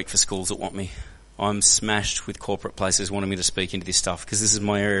days in the week for schools that want me. I'm smashed with corporate places wanting me to speak into this stuff because this is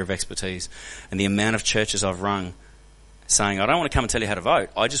my area of expertise. And the amount of churches I've rung saying, I don't want to come and tell you how to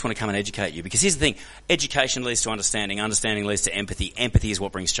vote, I just want to come and educate you. Because here's the thing, education leads to understanding, understanding leads to empathy, empathy is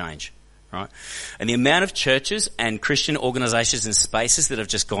what brings change. Right? And the amount of churches and Christian organisations and spaces that have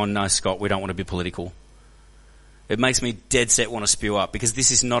just gone, no, Scott, we don't want to be political. It makes me dead set want to spew up because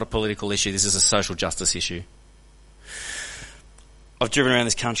this is not a political issue, this is a social justice issue. I've driven around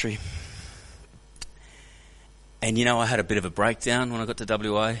this country and, you know, I had a bit of a breakdown when I got to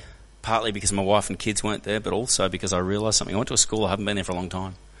WA, partly because my wife and kids weren't there, but also because I realised something. I went to a school, I haven't been there for a long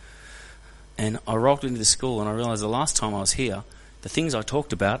time. And I rolled into the school and I realised the last time I was here, the things I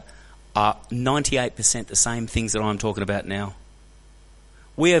talked about are 98% the same things that I'm talking about now.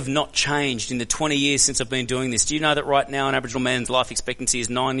 We have not changed in the 20 years since I've been doing this. Do you know that right now an Aboriginal man's life expectancy is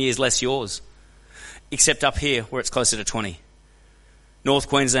 9 years less yours? Except up here where it's closer to 20. North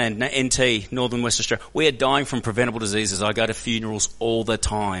Queensland, NT, Northern West Australia. We are dying from preventable diseases. I go to funerals all the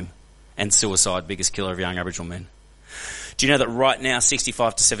time. And suicide, biggest killer of young Aboriginal men. Do you know that right now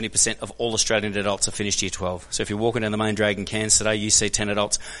 65 to 70% of all Australian adults have finished Year 12? So if you're walking down the main drag in Cairns today, you see 10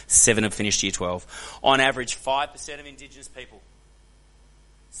 adults, 7 have finished Year 12. On average, 5% of Indigenous people.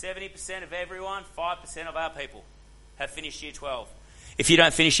 70% of everyone, 5% of our people have finished Year 12. If you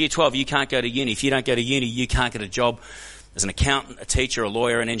don't finish Year 12, you can't go to uni. If you don't go to uni, you can't get a job as an accountant, a teacher, a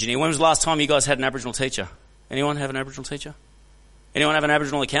lawyer, an engineer. When was the last time you guys had an Aboriginal teacher? Anyone have an Aboriginal teacher? Anyone have an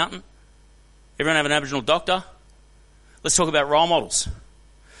Aboriginal accountant? Everyone have an Aboriginal doctor? Let's talk about role models.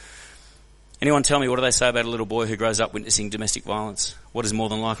 Anyone tell me, what do they say about a little boy who grows up witnessing domestic violence? What is more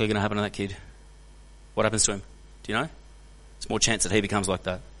than likely going to happen to that kid? What happens to him? Do you know? There's more chance that he becomes like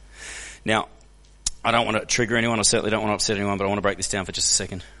that. Now, I don't want to trigger anyone, I certainly don't want to upset anyone, but I want to break this down for just a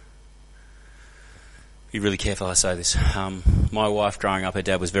second. Be really careful I say this. My wife, growing up, her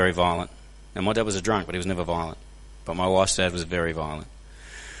dad was very violent. Now, my dad was a drunk, but he was never violent. But my wife's dad was very violent.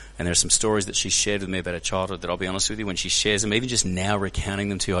 And there are some stories that she shared with me about her childhood that I'll be honest with you, when she shares them, even just now recounting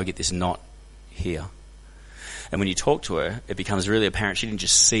them to you, I get this knot here. And when you talk to her, it becomes really apparent she didn't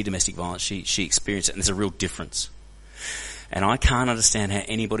just see domestic violence, she experienced it, and there's a real difference. And I can't understand how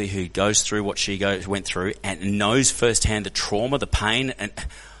anybody who goes through what she went through and knows firsthand the trauma, the pain, and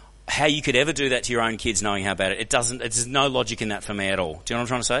how you could ever do that to your own kids knowing how bad there's no logic in that for me at all. Do you know what I'm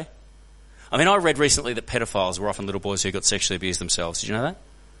trying to say? I mean, I read recently that pedophiles were often little boys who got sexually abused themselves. Did you know that?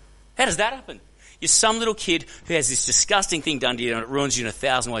 How does that happen? You're some little kid who has this disgusting thing done to you and it ruins you in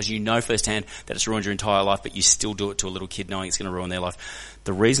 1,000 ways. You know firsthand that it's ruined your entire life, but you still do it to a little kid knowing it's going to ruin their life.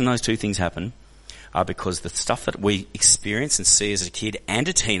 The reason those two things happen are because the stuff that we experience and see as a kid and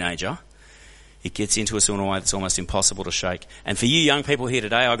a teenager, it gets into us in a way that's almost impossible to shake. And for you young people here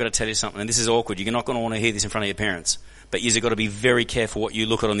today, I've got to tell you something, and this is awkward. You're not going to want to hear this in front of your parents, but you've got to be very careful what you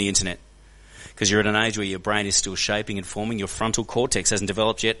look at on the internet. Because you're at an age where your brain is still shaping and forming, your frontal cortex hasn't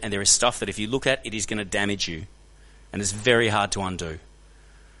developed yet, and there is stuff that if you look at, it is going to damage you. And it's very hard to undo.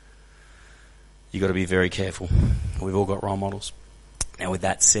 You've got to be very careful. We've all got role models. Now, with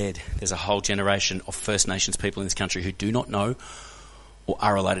that said, there's a whole generation of First Nations people in this country who do not know or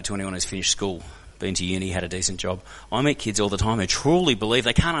are related to anyone who's finished school, been to uni, had a decent job. I meet kids all the time who truly believe,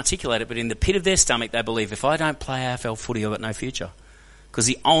 they can't articulate it, but in the pit of their stomach they believe, if I don't play AFL footy, I've got no future. Because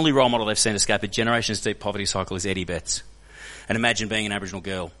the only role model they've seen escape a generation's deep poverty cycle is Eddie Betts. And imagine being an Aboriginal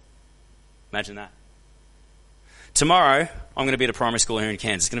girl. Imagine that. Tomorrow, I'm going to be at a primary school here in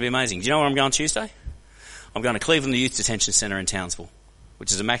Cairns. It's going to be amazing. Do you know where I'm going Tuesday? I'm going to Cleveland, the Youth Detention Centre in Townsville,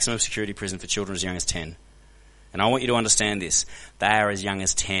 which is a maximum security prison for children as young as 10. And I want you to understand this. They are as young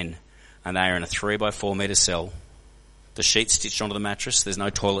as 10, and they are in a 3x4 metre cell. The sheet's stitched onto the mattress. There's no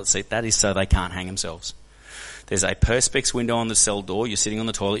toilet seat. That is so they can't hang themselves. There's a perspex window on the cell door. You're sitting on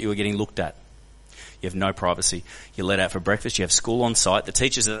the toilet. You are getting looked at. You have no privacy. You're let out for breakfast. You have school on site. The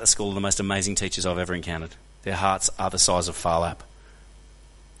teachers at that school are the most amazing teachers I've ever encountered. Their hearts are the size of Farlap.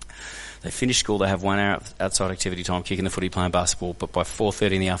 They finish school. They have 1 hour of outside activity time, kicking the footy, playing basketball. But by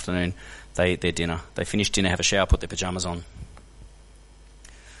 4:30 in the afternoon, they eat their dinner. They finish dinner, have a shower, put their pyjamas on.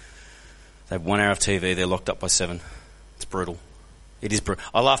 They have 1 hour of TV. They're locked up by 7. It's brutal. It is brutal.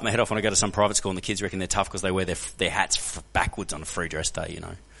 I laugh my head off when I go to some private school and the kids reckon they're tough because they wear their hats backwards on a free dress day, you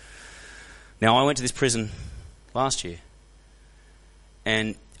know. Now, I went to this prison last year,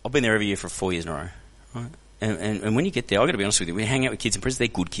 and I've been there every year for 4 years in a row, right? And when you get there, I've got to be honest with you, when you hang out with kids in prison, they're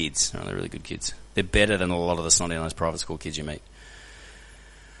good kids. Right? They're really good kids. They're better than a lot of the snotty-nosed private school kids you meet.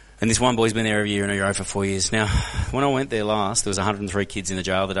 And this one boy's been there every year in a row for 4 years. Now, when I went there last, there was 103 kids in the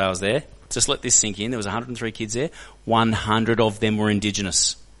jail the day I was there. Just let this sink in. There was 103 kids there. 100 of them were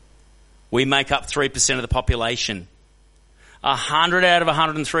Indigenous. We make up 3% of the population. 100 out of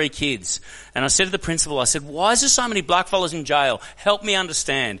 103 kids. And I said to the principal, I said, why is there so many blackfellas in jail? Help me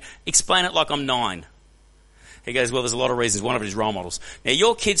understand. Explain it like I'm 9. He goes, well, there's a lot of reasons. One of it is role models. Now,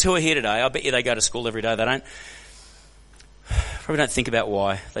 your kids who are here today, I bet you they go to school every day. They probably don't think about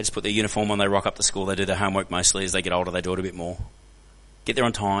why. They just put their uniform on, they rock up to school, they do their homework mostly. As they get older, they do it a bit more. Get there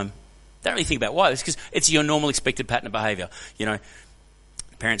on time. They don't really think about why. It's because it's your normal expected pattern of behaviour. You know,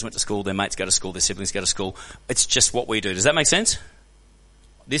 parents went to school, their mates go to school, their siblings go to school. It's just what we do. Does that make sense?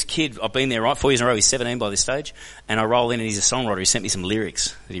 This kid, I've been there, right, 4 years in a row. He's 17 by this stage. And I roll in and he's a songwriter. He sent me some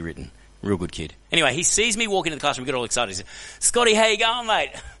lyrics that he'd written. Real good kid. Anyway, he sees me walk into the classroom. We get all excited. He says, Scotty, how you going,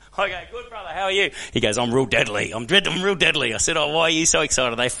 mate? I go, good, brother. How are you? He goes, I'm real deadly. I'm real deadly. I said, oh, why are you so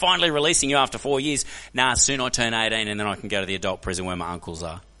excited? Are they finally releasing you after 4 years? Nah, soon I turn 18 and then I can go to the adult prison where my uncles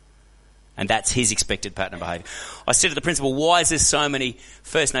are. And that's his expected pattern of behaviour. I said to the principal, why is there so many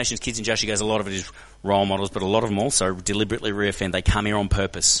First Nations kids in jail? She goes, a lot of it is role models, but a lot of them also deliberately reoffend. They come here on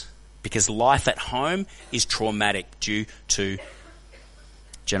purpose. Because life at home is traumatic due to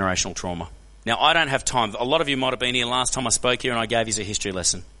generational trauma. Now, I don't have time. A lot of you might have been here last time I spoke here and I gave you a history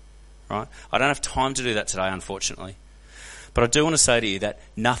lesson, right? I don't have time to do that today, unfortunately. But I do want to say to you that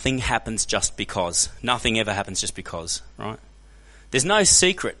nothing happens just because. Nothing ever happens just because, right? There's no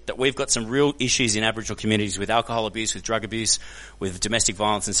secret that we've got some real issues in Aboriginal communities with alcohol abuse, with drug abuse, with domestic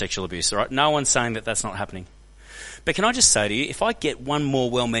violence and sexual abuse, all right? No one's saying that that's not happening. But can I just say to you, if I get one more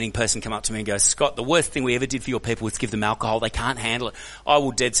well-meaning person come up to me and go, Scott, the worst thing we ever did for your people was give them alcohol, they can't handle it, I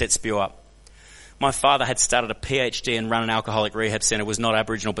will dead set spew up. My father had started a PhD and run an alcoholic rehab centre, was not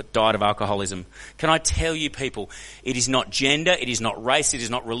Aboriginal but died of alcoholism. Can I tell you people, it is not gender, it is not race, it is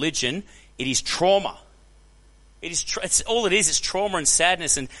not religion, it is trauma. It's all it is, it's trauma and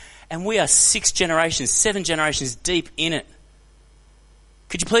sadness, and we are 6 generations, 7 generations deep in it.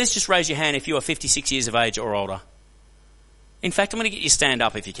 Could you please just raise your hand if you are 56 years of age or older? In fact, I'm going to get you to stand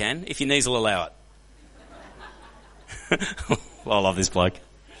up if you can, if your knees will allow it. Well, I love this bloke.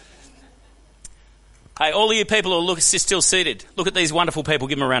 Hey, all of you people who are still seated, look at these wonderful people.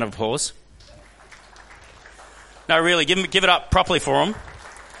 Give them a round of applause. No, really, give it up properly for them.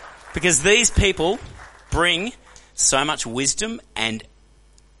 Because these people bring so much wisdom, and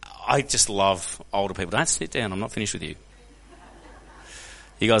I just love older people. Don't sit down, I'm not finished with you.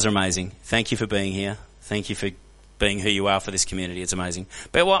 You guys are amazing. Thank you for being here. Thank you for being who you are for this community. It's amazing.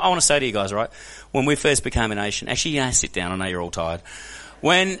 But what I want to say to you guys, right, when we first became a nation, actually, sit down, I know you're all tired.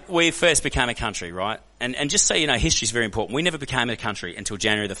 When we first became a country, right, and just so you know, history is very important. We never became a country until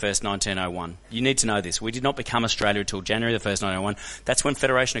January the 1st, 1901. You need to know this. We did not become Australia until January the 1st, 1901. That's when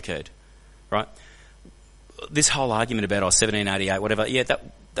Federation occurred, right? This whole argument about 1788, whatever, yeah,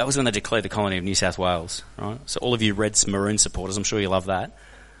 that was when they declared the colony of New South Wales, right? So all of you Reds Maroon supporters, I'm sure you love that.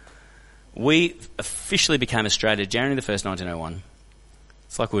 We officially became Australia January the 1st, 1901.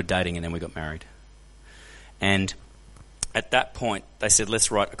 It's like we were dating and then we got married. And at that point, they said,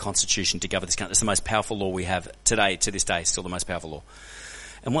 let's write a constitution to govern this country. It's the most powerful law we have today, to this day, still the most powerful law.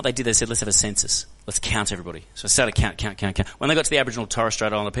 And what they did, they said, let's have a census. Let's count everybody. So I started count. When they got to the Aboriginal Torres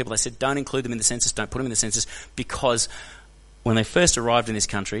Strait Islander people, they said, don't include them in the census, don't put them in the census, because when they first arrived in this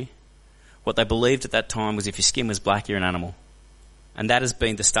country, what they believed at that time was if your skin was black, you're an animal. And that has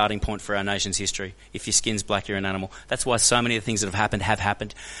been the starting point for our nation's history. If your skin's black, you're an animal. That's why so many of the things that have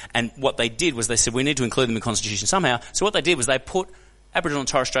happened. And what they did was they said, we need to include them in the Constitution somehow. So what they did was they put Aboriginal and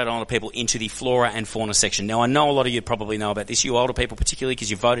Torres Strait Islander people into the flora and fauna section. Now, I know a lot of you probably know about this, you older people particularly,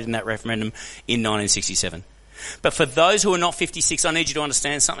 because you voted in that referendum in 1967. But for those who are not 56, I need you to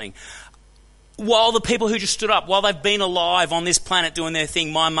understand something. While the people who just stood up, while they've been alive on this planet doing their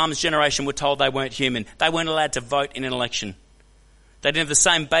thing, my mum's generation were told they weren't human. They weren't allowed to vote in an election. They didn't have the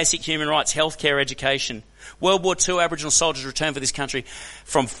same basic human rights, healthcare, education. World War II Aboriginal soldiers returned for this country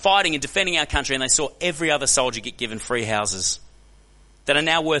from fighting and defending our country, and they saw every other soldier get given free houses that are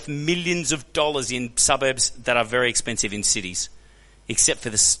now worth millions of dollars in suburbs that are very expensive in cities, except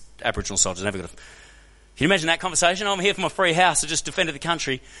for the Aboriginal soldiers. Can you imagine that conversation? Oh, I'm here for my free house. I just defended the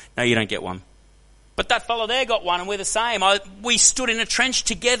country. No, you don't get one. But that fellow there got one, and we're the same. We stood in a trench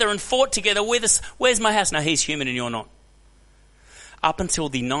together and fought together. Where's my house? No, he's human and you're not. Up until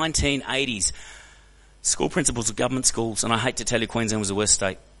the 1980s, school principals of government schools, and I hate to tell you Queensland was the worst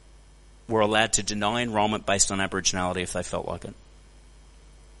state, were allowed to deny enrolment based on Aboriginality if they felt like it.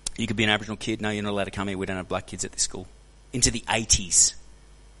 You could be an Aboriginal kid. No, you're not allowed to come here. We don't have black kids at this school. Into the 80s.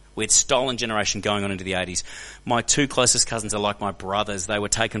 We had stolen generation going on into the 80s. My 2 closest cousins are like my brothers. They were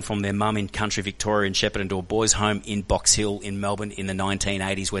taken from their mum in country Victoria in Shepparton to a boys' home in Box Hill in Melbourne in the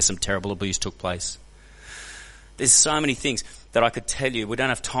 1980s where some terrible abuse took place. There's so many things that I could tell you. We don't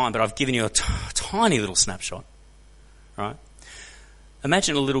have time, but I've given you a tiny little snapshot, right?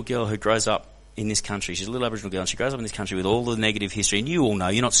 Imagine a little girl who grows up in this country. She's a little Aboriginal girl, and she grows up in this country with all the negative history. And you all know,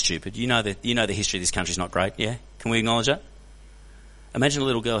 you're not stupid. You know the history of this country is not great, yeah? Can we acknowledge that? Imagine a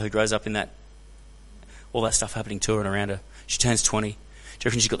little girl who grows up in that, all that stuff happening to her and around her. She turns 20. Do you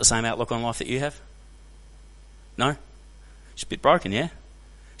reckon she's got the same outlook on life that you have? No? She's a bit broken, yeah?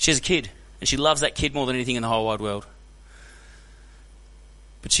 She has a kid, and she loves that kid more than anything in the whole wide world.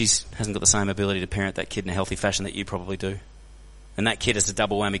 But she hasn't got the same ability to parent that kid in a healthy fashion that you probably do. And that kid has a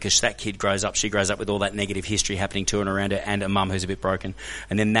double whammy because that kid grows up, she grows up with all that negative history happening to her and around her and a mum who's a bit broken.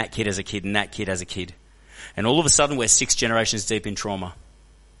 And then that kid has a kid and that kid has a kid. And all of a sudden we're 6 generations deep in trauma.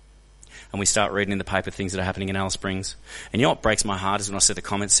 And we start reading in the paper things that are happening in Alice Springs. And you know what breaks my heart is when I see the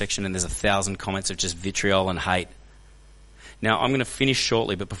comments section and there's 1,000 comments of just vitriol and hate. Now, I'm going to finish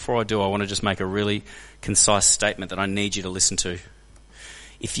shortly, but before I do, I want to just make a really concise statement that I need you to listen to.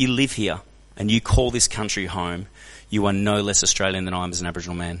 If you live here and you call this country home, you are no less Australian than I am as an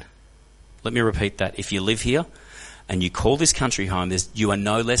Aboriginal man. Let me repeat that. If you live here and you call this country home, you are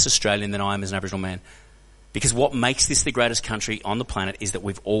no less Australian than I am as an Aboriginal man. Because what makes this the greatest country on the planet is that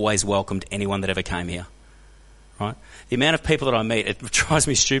we've always welcomed anyone that ever came here. Right? The amount of people that I meet, it drives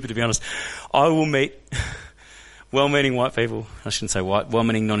me stupid, to be honest. I will meet well-meaning white people. I shouldn't say white,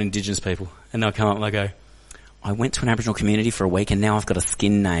 well-meaning non-Indigenous people. And they'll come up and they'll go, I went to an Aboriginal community for a week and now I've got a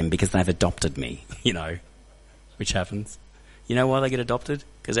skin name because they've adopted me, which happens. You know why they get adopted?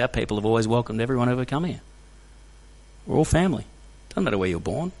 Because our people have always welcomed everyone who ever come here. We're all family. Doesn't matter where you're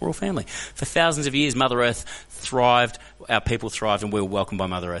born, we're all family. For thousands of years, Mother Earth thrived, our people thrived, and we were welcomed by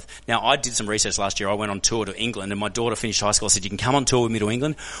Mother Earth. Now, I did some research last year. I went on tour to England, and my daughter finished high school. I said, you can come on tour with me to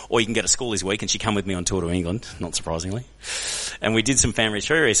England, or you can go to school this week, and she came with me on tour to England, not surprisingly. And we did some family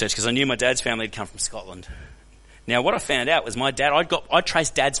tree research, because I knew my dad's family had come from Scotland. Now, what I found out was my dad, I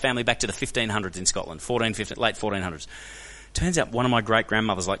traced Dad's family back to the 1500s in Scotland, late 1400s. Turns out one of my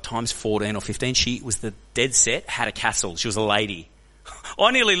great-grandmothers, like times 14 or 15, she was the dead set, had a castle. She was a lady.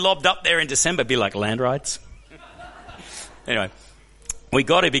 I nearly lobbed up there in December, be like land rights. Anyway, we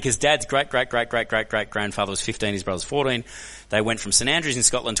got it because Dad's great-great-great-great-great-great-grandfather was 15, his brother's 14. They went from St Andrews in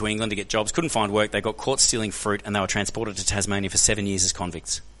Scotland to England to get jobs, couldn't find work. They got caught stealing fruit and they were transported to Tasmania for 7 years as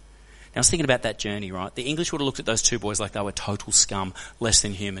convicts. Now, I was thinking about that journey, right? The English would have looked at those two boys like they were total scum, less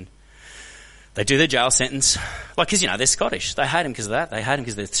than human. They do their jail sentence. Because, they're Scottish. They hate them because of that. They hate them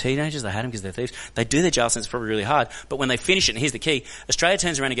because they're teenagers. They hate them because they're thieves. They do their jail sentence probably really hard. But when they finish it, and here's the key, Australia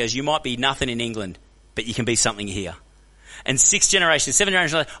turns around and goes, you might be nothing in England, but you can be something here. And 7 generations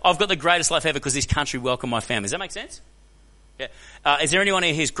later, I've got the greatest life ever because this country welcomed my family. Does that make sense? Yeah. Is there anyone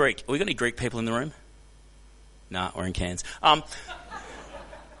here who's Greek? Have we got any Greek people in the room? No, we're in Cairns.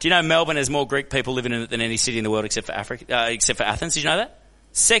 Do you know Melbourne has more Greek people living in it than any city in the world except for except for Athens? Did you know that?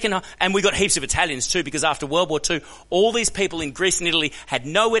 Second, and we got heaps of Italians too, because after World War II, all these people in Greece and Italy had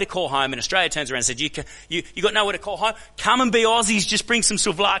nowhere to call home, and Australia turns around and said, you got nowhere to call home? Come and be Aussies, just bring some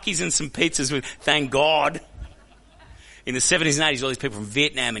souvlaki's and some pizzas with, thank God. In the 70s and 80s, all these people from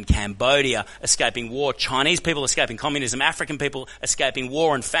Vietnam and Cambodia escaping war, Chinese people escaping communism, African people escaping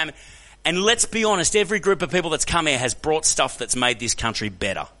war and famine. And let's be honest, every group of people that's come here has brought stuff that's made this country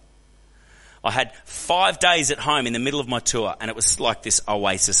better. I had 5 days at home in the middle of my tour, and it was like this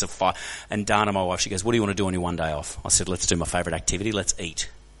oasis of fire. And Dana, my wife, she goes, what do you want to do on your one day off? I said, let's do my favourite activity, let's eat.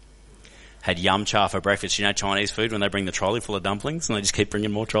 Had yum cha for breakfast. Chinese food when they bring the trolley full of dumplings, and they just keep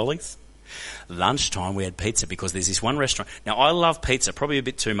bringing more trolleys? Lunchtime, we had pizza, because there's this one restaurant. Now, I love pizza, probably a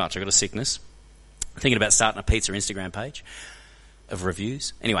bit too much. I've got a sickness. I'm thinking about starting a pizza Instagram page of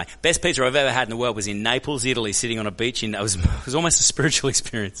reviews. Anyway, best pizza I've ever had in the world was in Naples, Italy, sitting on a beach. It was almost a spiritual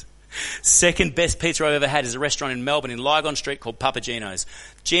experience. Second best pizza I've ever had is a restaurant in Melbourne in Lygon Street called Papa Gino's.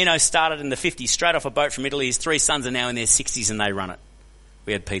 Gino started in the 50s, straight off a boat from Italy. His 3 sons are now in their 60s and they run it.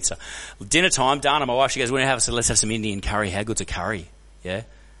 We had pizza. Dinner time, Dana, my wife, she goes, let's have some Indian curry. How good's a curry? Yeah.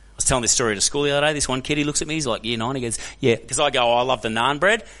 I was telling this story to school the other day. This one kid, he looks at me, he's like, year 9, he goes, yeah, because I go, I love the naan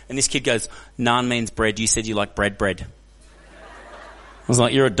bread. And this kid goes, naan means bread. You said you like bread. I was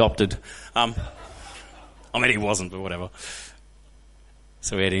like, you're adopted. He wasn't, but whatever.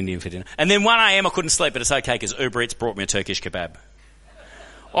 So we had Indian for dinner. And then 1 a.m. I couldn't sleep, but it's okay because Uber Eats brought me a Turkish kebab.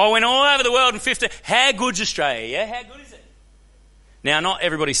 I went all over the world in 15. How good's Australia, yeah? How good is it? Now, not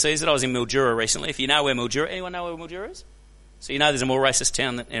everybody sees it. I was in Mildura recently. If you know where Mildura... Anyone know where Mildura is? So you know there's a more racist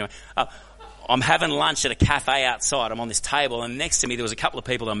town than... Anyway. I'm having lunch at a cafe outside. I'm on this table, and next to me there was a couple of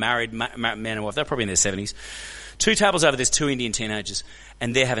people that are married, man and wife. They're probably in their 70s. 2 tables over, there's 2 Indian teenagers,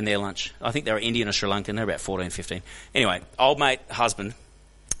 and they're having their lunch. I think they were Indian or Sri Lankan. They're about 14, 15. Anyway, old mate, husband...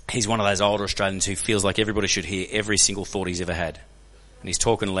 He's one of those older Australians who feels like everybody should hear every single thought he's ever had. And he's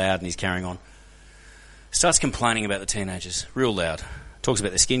talking loud and he's carrying on. Starts complaining about the teenagers, real loud. Talks about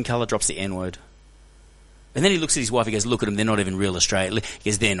their skin colour, drops the N-word. And then he looks at his wife, he goes, look at them, they're not even real Australians. He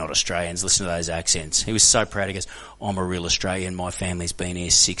goes, they're not Australians, listen to those accents. He was so proud, he goes, I'm a real Australian, my family's been here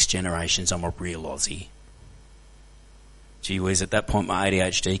 6 generations, I'm a real Aussie. Gee whiz, at that point my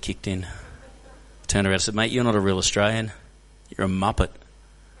ADHD kicked in. I turned around and said, mate, you're not a real Australian, you're a muppet.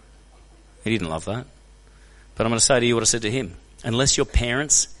 He didn't love that. But I'm going to say to you what I said to him. Unless your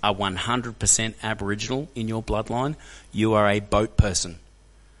parents are 100% Aboriginal in your bloodline, you are a boat person.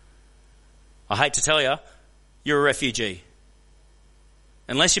 I hate to tell you, you're a refugee.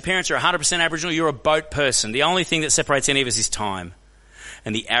 Unless your parents are 100% Aboriginal, you're a boat person. The only thing that separates any of us is time.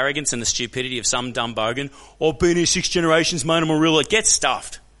 And the arrogance and the stupidity of some dumb bogan, I've been here 6 generations, mate, I'm a real... Get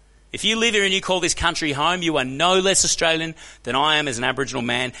stuffed. If you live here and you call this country home, you are no less Australian than I am as an Aboriginal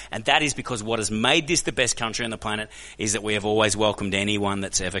man, and that is because what has made this the best country on the planet is that we have always welcomed anyone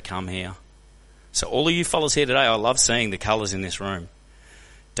that's ever come here. So all of you fellas here today, I love seeing the colours in this room.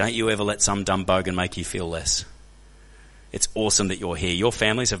 Don't you ever let some dumb bogan make you feel less. It's awesome that you're here. Your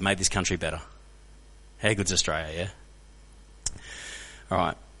families have made this country better. How good's Australia, yeah? All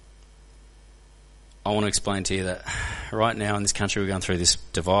right. I want to explain to you that right now in this country we're going through this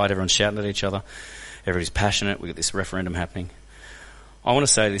divide. Everyone's shouting at each other. Everybody's passionate. We've got this referendum happening. I want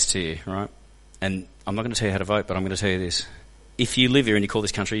to say this to you, right? And I'm not going to tell you how to vote, but I'm going to tell you this. If you live here and you call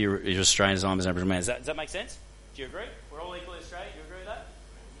this country, you're Australian as I'm as Aboriginal man. Does that make sense? Do you agree? We're all equally Australian. Do you agree with that?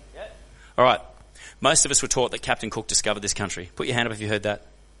 Yeah? All right. Most of us were taught that Captain Cook discovered this country. Put your hand up if you heard that.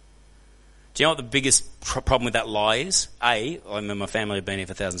 Do you know what the biggest problem with that lie is? A, I mean, my family have been here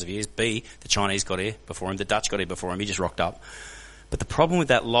for thousands of years. B, the Chinese got here before him. The Dutch got here before him. He just rocked up. But the problem with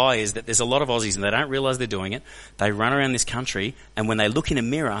that lie is that there's a lot of Aussies and they don't realise they're doing it. They run around this country and when they look in a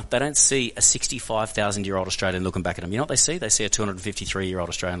mirror, they don't see a 65,000-year-old Australian looking back at them. You know what they see? They see a 253-year-old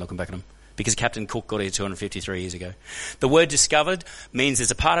Australian looking back at them. Because Captain Cook got here 253 years ago. The word discovered means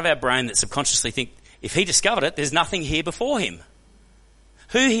there's a part of our brain that subconsciously think, if he discovered it, there's nothing here before him.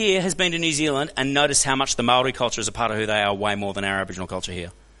 Who here has been to New Zealand and noticed how much the Maori culture is a part of who they are way more than our Aboriginal culture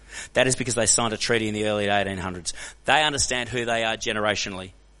here? That is because they signed a treaty in the early 1800s. They understand who they are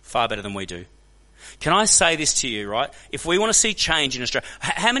generationally far better than we do. Can I say this to you, right? If we want to see change in Australia,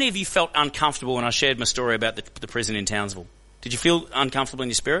 how many of you felt uncomfortable when I shared my story about the prison in Townsville? Did you feel uncomfortable in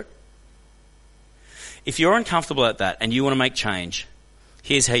your spirit? If you're uncomfortable at that and you want to make change,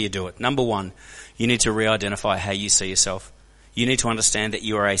 here's how you do it. Number one, you need to re-identify how you see yourself. You need to understand that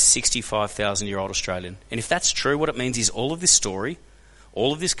you are a 65,000-year-old Australian. And if that's true, what it means is all of this story,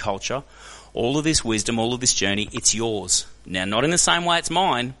 all of this culture, all of this wisdom, all of this journey, it's yours. Now, not in the same way it's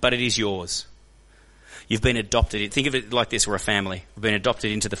mine, but it is yours. You've been adopted. Think of it like this, we're a family. We've been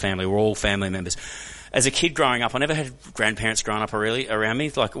adopted into the family. We're all family members. As a kid growing up, I never had grandparents growing up really around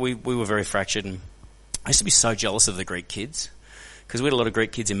me. Like we were very fractured and I used to be so jealous of the Greek kids because we had a lot of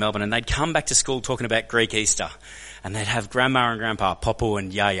Greek kids in Melbourne and they'd come back to school talking about Greek Easter and they'd have grandma and grandpa, Popu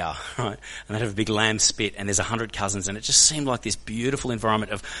and Yaya, right? And they'd have a big lamb spit and there's 100 cousins and it just seemed like this beautiful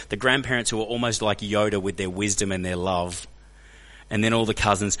environment of the grandparents who were almost like Yoda with their wisdom and their love. And then all the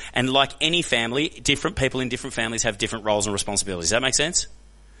cousins. And like any family, different people in different families have different roles and responsibilities. Does that make sense?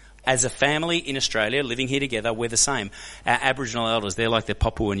 As a family in Australia, living here together, we're the same. Our Aboriginal elders, they're like the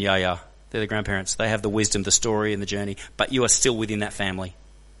Popu and Yaya. They're the grandparents. They have the wisdom, the story and the journey, but you are still within that family.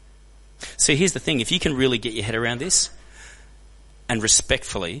 So here's the thing. If you can really get your head around this and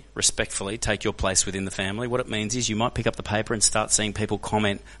respectfully take your place within the family, what it means is you might pick up the paper and start seeing people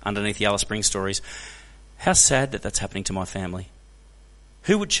comment underneath the Alice Springs stories. How sad that that's happening to my family.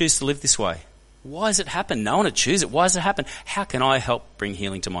 Who would choose to live this way? Why does it happen? No one would choose it. Why does it happen? How can I help bring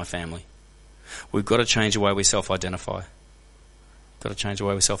healing to my family? We've got to change the way we self-identify. Got to change the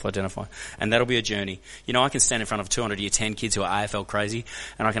way we self-identify. And that'll be a journey. You know, I can stand in front of 200 year 10 kids who are AFL crazy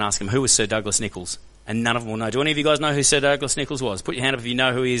and I can ask them, who was Sir Douglas Nicholls? And none of them will know. Do any of you guys know who Sir Douglas Nicholls was? Put your hand up if you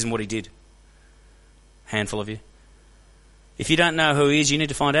know who he is and what he did. Handful of you. If you don't know who he is, you need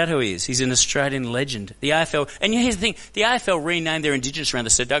to find out who he is. He's an Australian legend. The AFL, and here's the thing, the AFL renamed their Indigenous round, the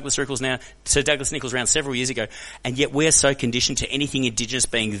Sir Douglas Nicholls round several years ago, and yet we're so conditioned to anything Indigenous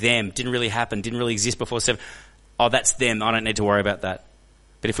being them. Didn't really happen, didn't really exist before oh, that's them, I don't need to worry about that.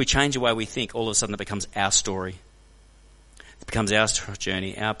 But if we change the way we think, all of a sudden it becomes our story. It becomes our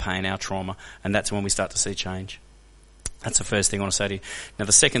journey, our pain, our trauma, and that's when we start to see change. That's the first thing I want to say to you. Now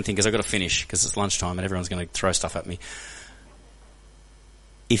the second thing, because I've got to finish, because it's lunchtime and everyone's going to throw stuff at me.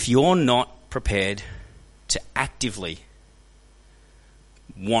 If you're not prepared to actively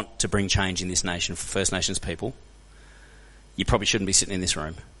want to bring change in this nation for First Nations people, you probably shouldn't be sitting in this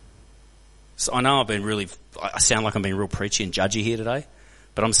room. So I know I sound like I'm being real preachy and judgy here today,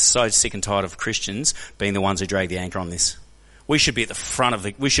 but I'm so sick and tired of Christians being the ones who drag the anchor on this. We should be at the front of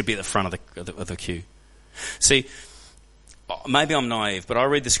the queue. See, maybe I'm naive, but I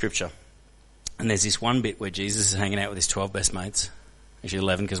read the scripture and there's this one bit where Jesus is hanging out with his 12 best mates. Actually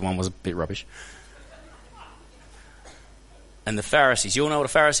 11 because one was a bit rubbish. And the Pharisees, you all know what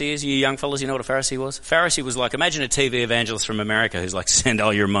a Pharisee is? You young fellas, you know what a Pharisee was? Pharisee was like, imagine a TV evangelist from America who's like, send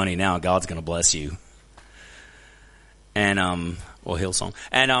all your money now, God's going to bless you. And, or Hillsong.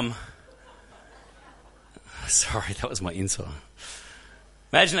 And, sorry, that was my insight.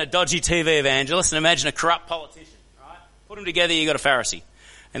 Imagine a dodgy TV evangelist and imagine a corrupt politician, right? Put them together, you got a Pharisee.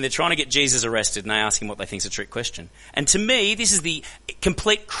 And they're trying to get Jesus arrested and they ask him what they think is a trick question. And to me, this is the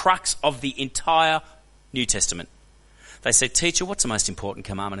complete crux of the entire New Testament. They say, teacher, what's the most important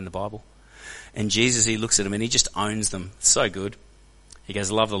commandment in the Bible? And Jesus, he looks at them and he just owns them. It's so good. He goes,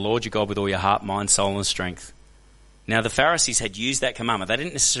 love the Lord your God with all your heart, mind, soul and strength. Now the Pharisees had used that commandment. They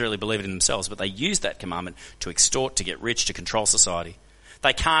didn't necessarily believe it in themselves, but they used that commandment to extort, to get rich, to control society.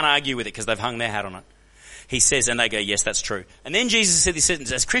 They can't argue with it because they've hung their hat on it. he says, and they go, yes, that's true. And then Jesus said this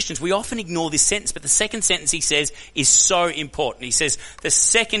sentence. As Christians, we often ignore this sentence, but the second sentence he says is so important. He says, the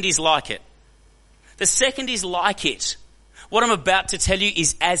second is like it. The second is like it. What I'm about to tell you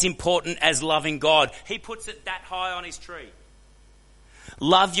is as important as loving God. He puts it that high on his tree.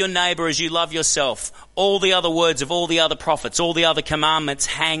 Love your neighbour as you love yourself. All the other words of all the other prophets, all the other commandments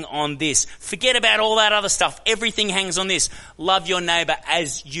hang on this. Forget about all that other stuff. Everything hangs on this. Love your neighbour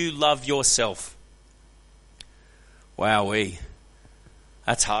as you love yourself. Wowee.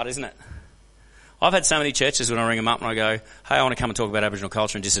 That's hard, isn't it? I've had so many churches when I ring them up and I go, hey, I want to come and talk about Aboriginal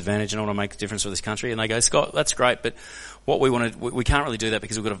culture and disadvantage and I want to make a difference for this country. And they go, Scott, that's great, but what we can't really do that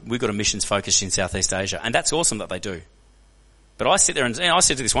because we've got a missions focus in Southeast Asia. And that's awesome that they do. But I sit there and I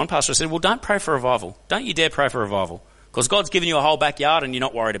said to this one pastor, I said, well, don't pray for revival. Don't you dare pray for revival. Because God's given you a whole backyard and you're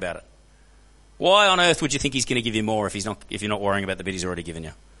not worried about it. Why on earth would you think he's going to give you more if you're not worrying about the bit he's already given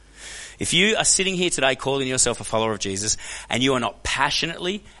you? If you are sitting here today calling yourself a follower of Jesus and you are not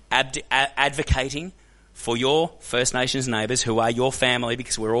passionately advocating for your First Nations neighbours who are your family,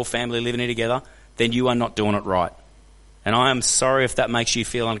 because we're all family living here together, then you are not doing it right. And I am sorry if that makes you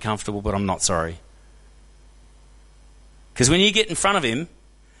feel uncomfortable, but I'm not sorry. Because when you get in front of him,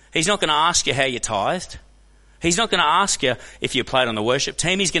 he's not going to ask you how you tithed. He's not going to ask you if you played on the worship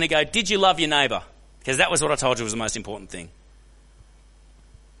team. He's going to go, did you love your neighbour? Because that was what I told you was the most important thing.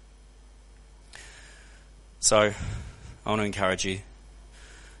 So I want to encourage you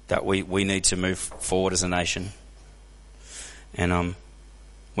that we need to move forward as a nation. And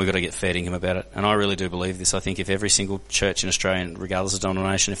we've got to get fair dinkum about it. And I really do believe this. I think if every single church in Australia, regardless of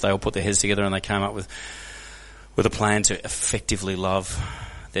denomination, if they all put their heads together and they came up with a plan to effectively love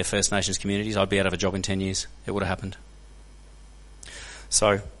their First Nations communities, I'd be out of a job in 10 years. It would have happened.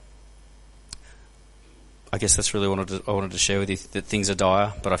 So I guess that's really what I wanted to share with you, that things are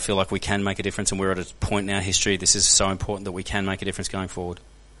dire, but I feel like we can make a difference, and we're at a point in our history, this is so important that we can make a difference going forward.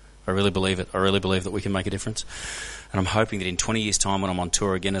 I really believe it. I really believe that we can make a difference. And I'm hoping that in 20 years' time when I'm on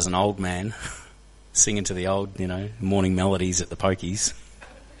tour again as an old man, singing to the old, morning melodies at the pokies,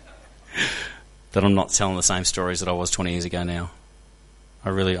 that I'm not telling the same stories that I was 20 years ago now.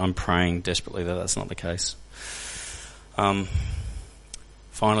 I'm praying desperately that that's not the case.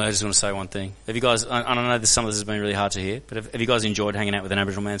 Finally, I just want to say one thing. Have you guys, I don't know, some of this has been really hard to hear, but have you guys enjoyed hanging out with an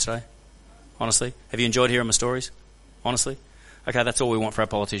Aboriginal man today? Honestly? Have you enjoyed hearing my stories? Honestly? Okay, that's all we want for our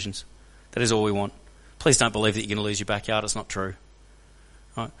politicians. That is all we want. Please don't believe that you're going to lose your backyard. It's not true.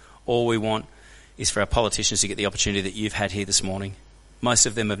 Right? All we want is for our politicians to get the opportunity that you've had here this morning. Most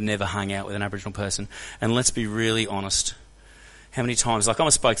of them have never hung out with an Aboriginal person. And let's be really honest. How many times, I'm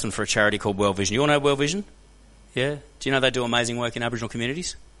a spokesman for a charity called World Vision. You all know World Vision? Yeah? Do you know they do amazing work in Aboriginal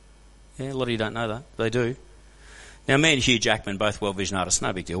communities? Yeah, a lot of you don't know that. They do. Now, me and Hugh Jackman, both World Vision artists,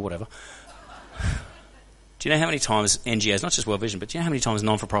 no big deal, whatever. Do you know how many times NGOs, not just World Vision, but do you know how many times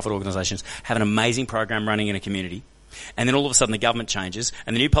non-for-profit organisations have an amazing program running in a community, and then all of a sudden the government changes,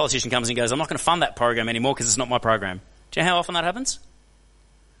 and the new politician comes and goes, I'm not going to fund that program anymore because it's not my program. Do you know how often that happens?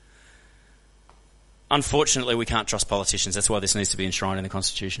 Unfortunately, we can't trust politicians. That's why this needs to be enshrined in the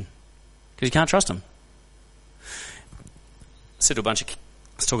Constitution. Because you can't trust them. I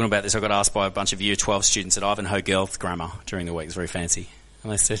was talking about this, I got asked by a bunch of Year 12 students at Ivanhoe Girls Grammar during the week. It was very fancy.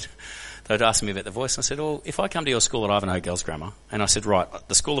 And they would ask me about the voice. And I said, well, if I come to your school at Ivanhoe Girls Grammar, and I said, right,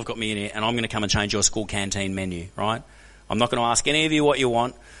 the school have got me in here, and I'm going to come and change your school canteen menu, right? I'm not going to ask any of you what you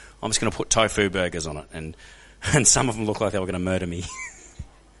want. I'm just going to put tofu burgers on it. And some of them look like they were going to murder me.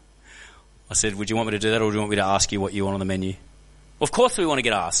 I said, would you want me to do that, or do you want me to ask you what you want on the menu? Well, of course we want to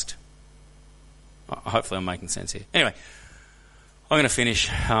get asked. Hopefully I'm making sense here. Anyway, I'm going to finish.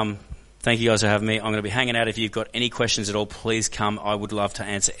 Thank you guys for having me. I'm going to be hanging out. If you've got any questions at all, please come. I would love to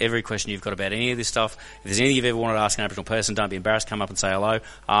answer every question you've got about any of this stuff. If there's anything you've ever wanted to ask an Aboriginal person, don't be embarrassed. Come up and say hello.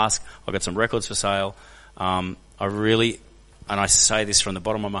 Ask. I've got some records for sale. And I say this from the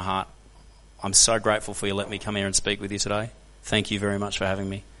bottom of my heart, I'm so grateful for you letting me come here and speak with you today. Thank you very much for having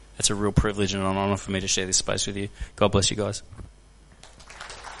me. It's a real privilege and an honour for me to share this space with you. God bless you guys.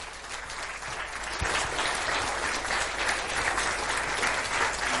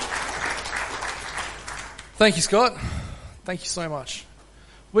 Thank you, Scott. Thank you so much.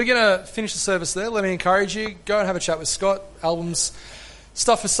 We're going to finish the service there. Let me encourage you, go and have a chat with Scott. Albums,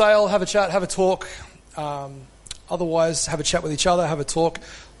 stuff for sale, have a chat, have a talk. Otherwise, have a chat with each other, have a talk.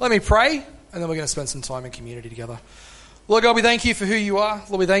 Let me pray, and then we're going to spend some time in community together. Lord God, we thank you for who you are.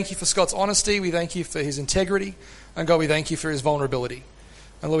 Lord, we thank you for Scott's honesty. We thank you for his integrity. And God, we thank you for his vulnerability.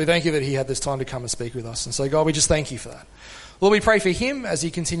 And Lord, we thank you that he had this time to come and speak with us. And so, God, we just thank you for that. Lord, we pray for him as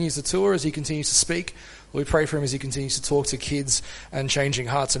he continues the tour, as he continues to speak. Lord, we pray for him as he continues to talk to kids and changing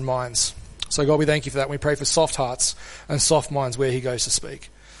hearts and minds. So God, we thank you for that. We pray for soft hearts and soft minds where he goes to speak.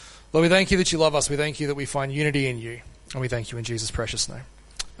 Lord, we thank you that you love us. We thank you that we find unity in you. And we thank you in Jesus' precious name.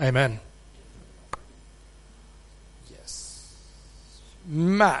 Amen. Yes.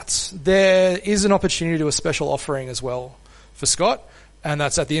 Matt, there is an opportunity to do a special offering as well for Scott. And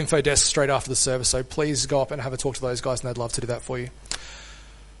that's at the info desk straight after the service. So please go up and have a talk to those guys and they'd love to do that for you.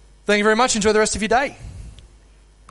 Thank you very much. Enjoy the rest of your day.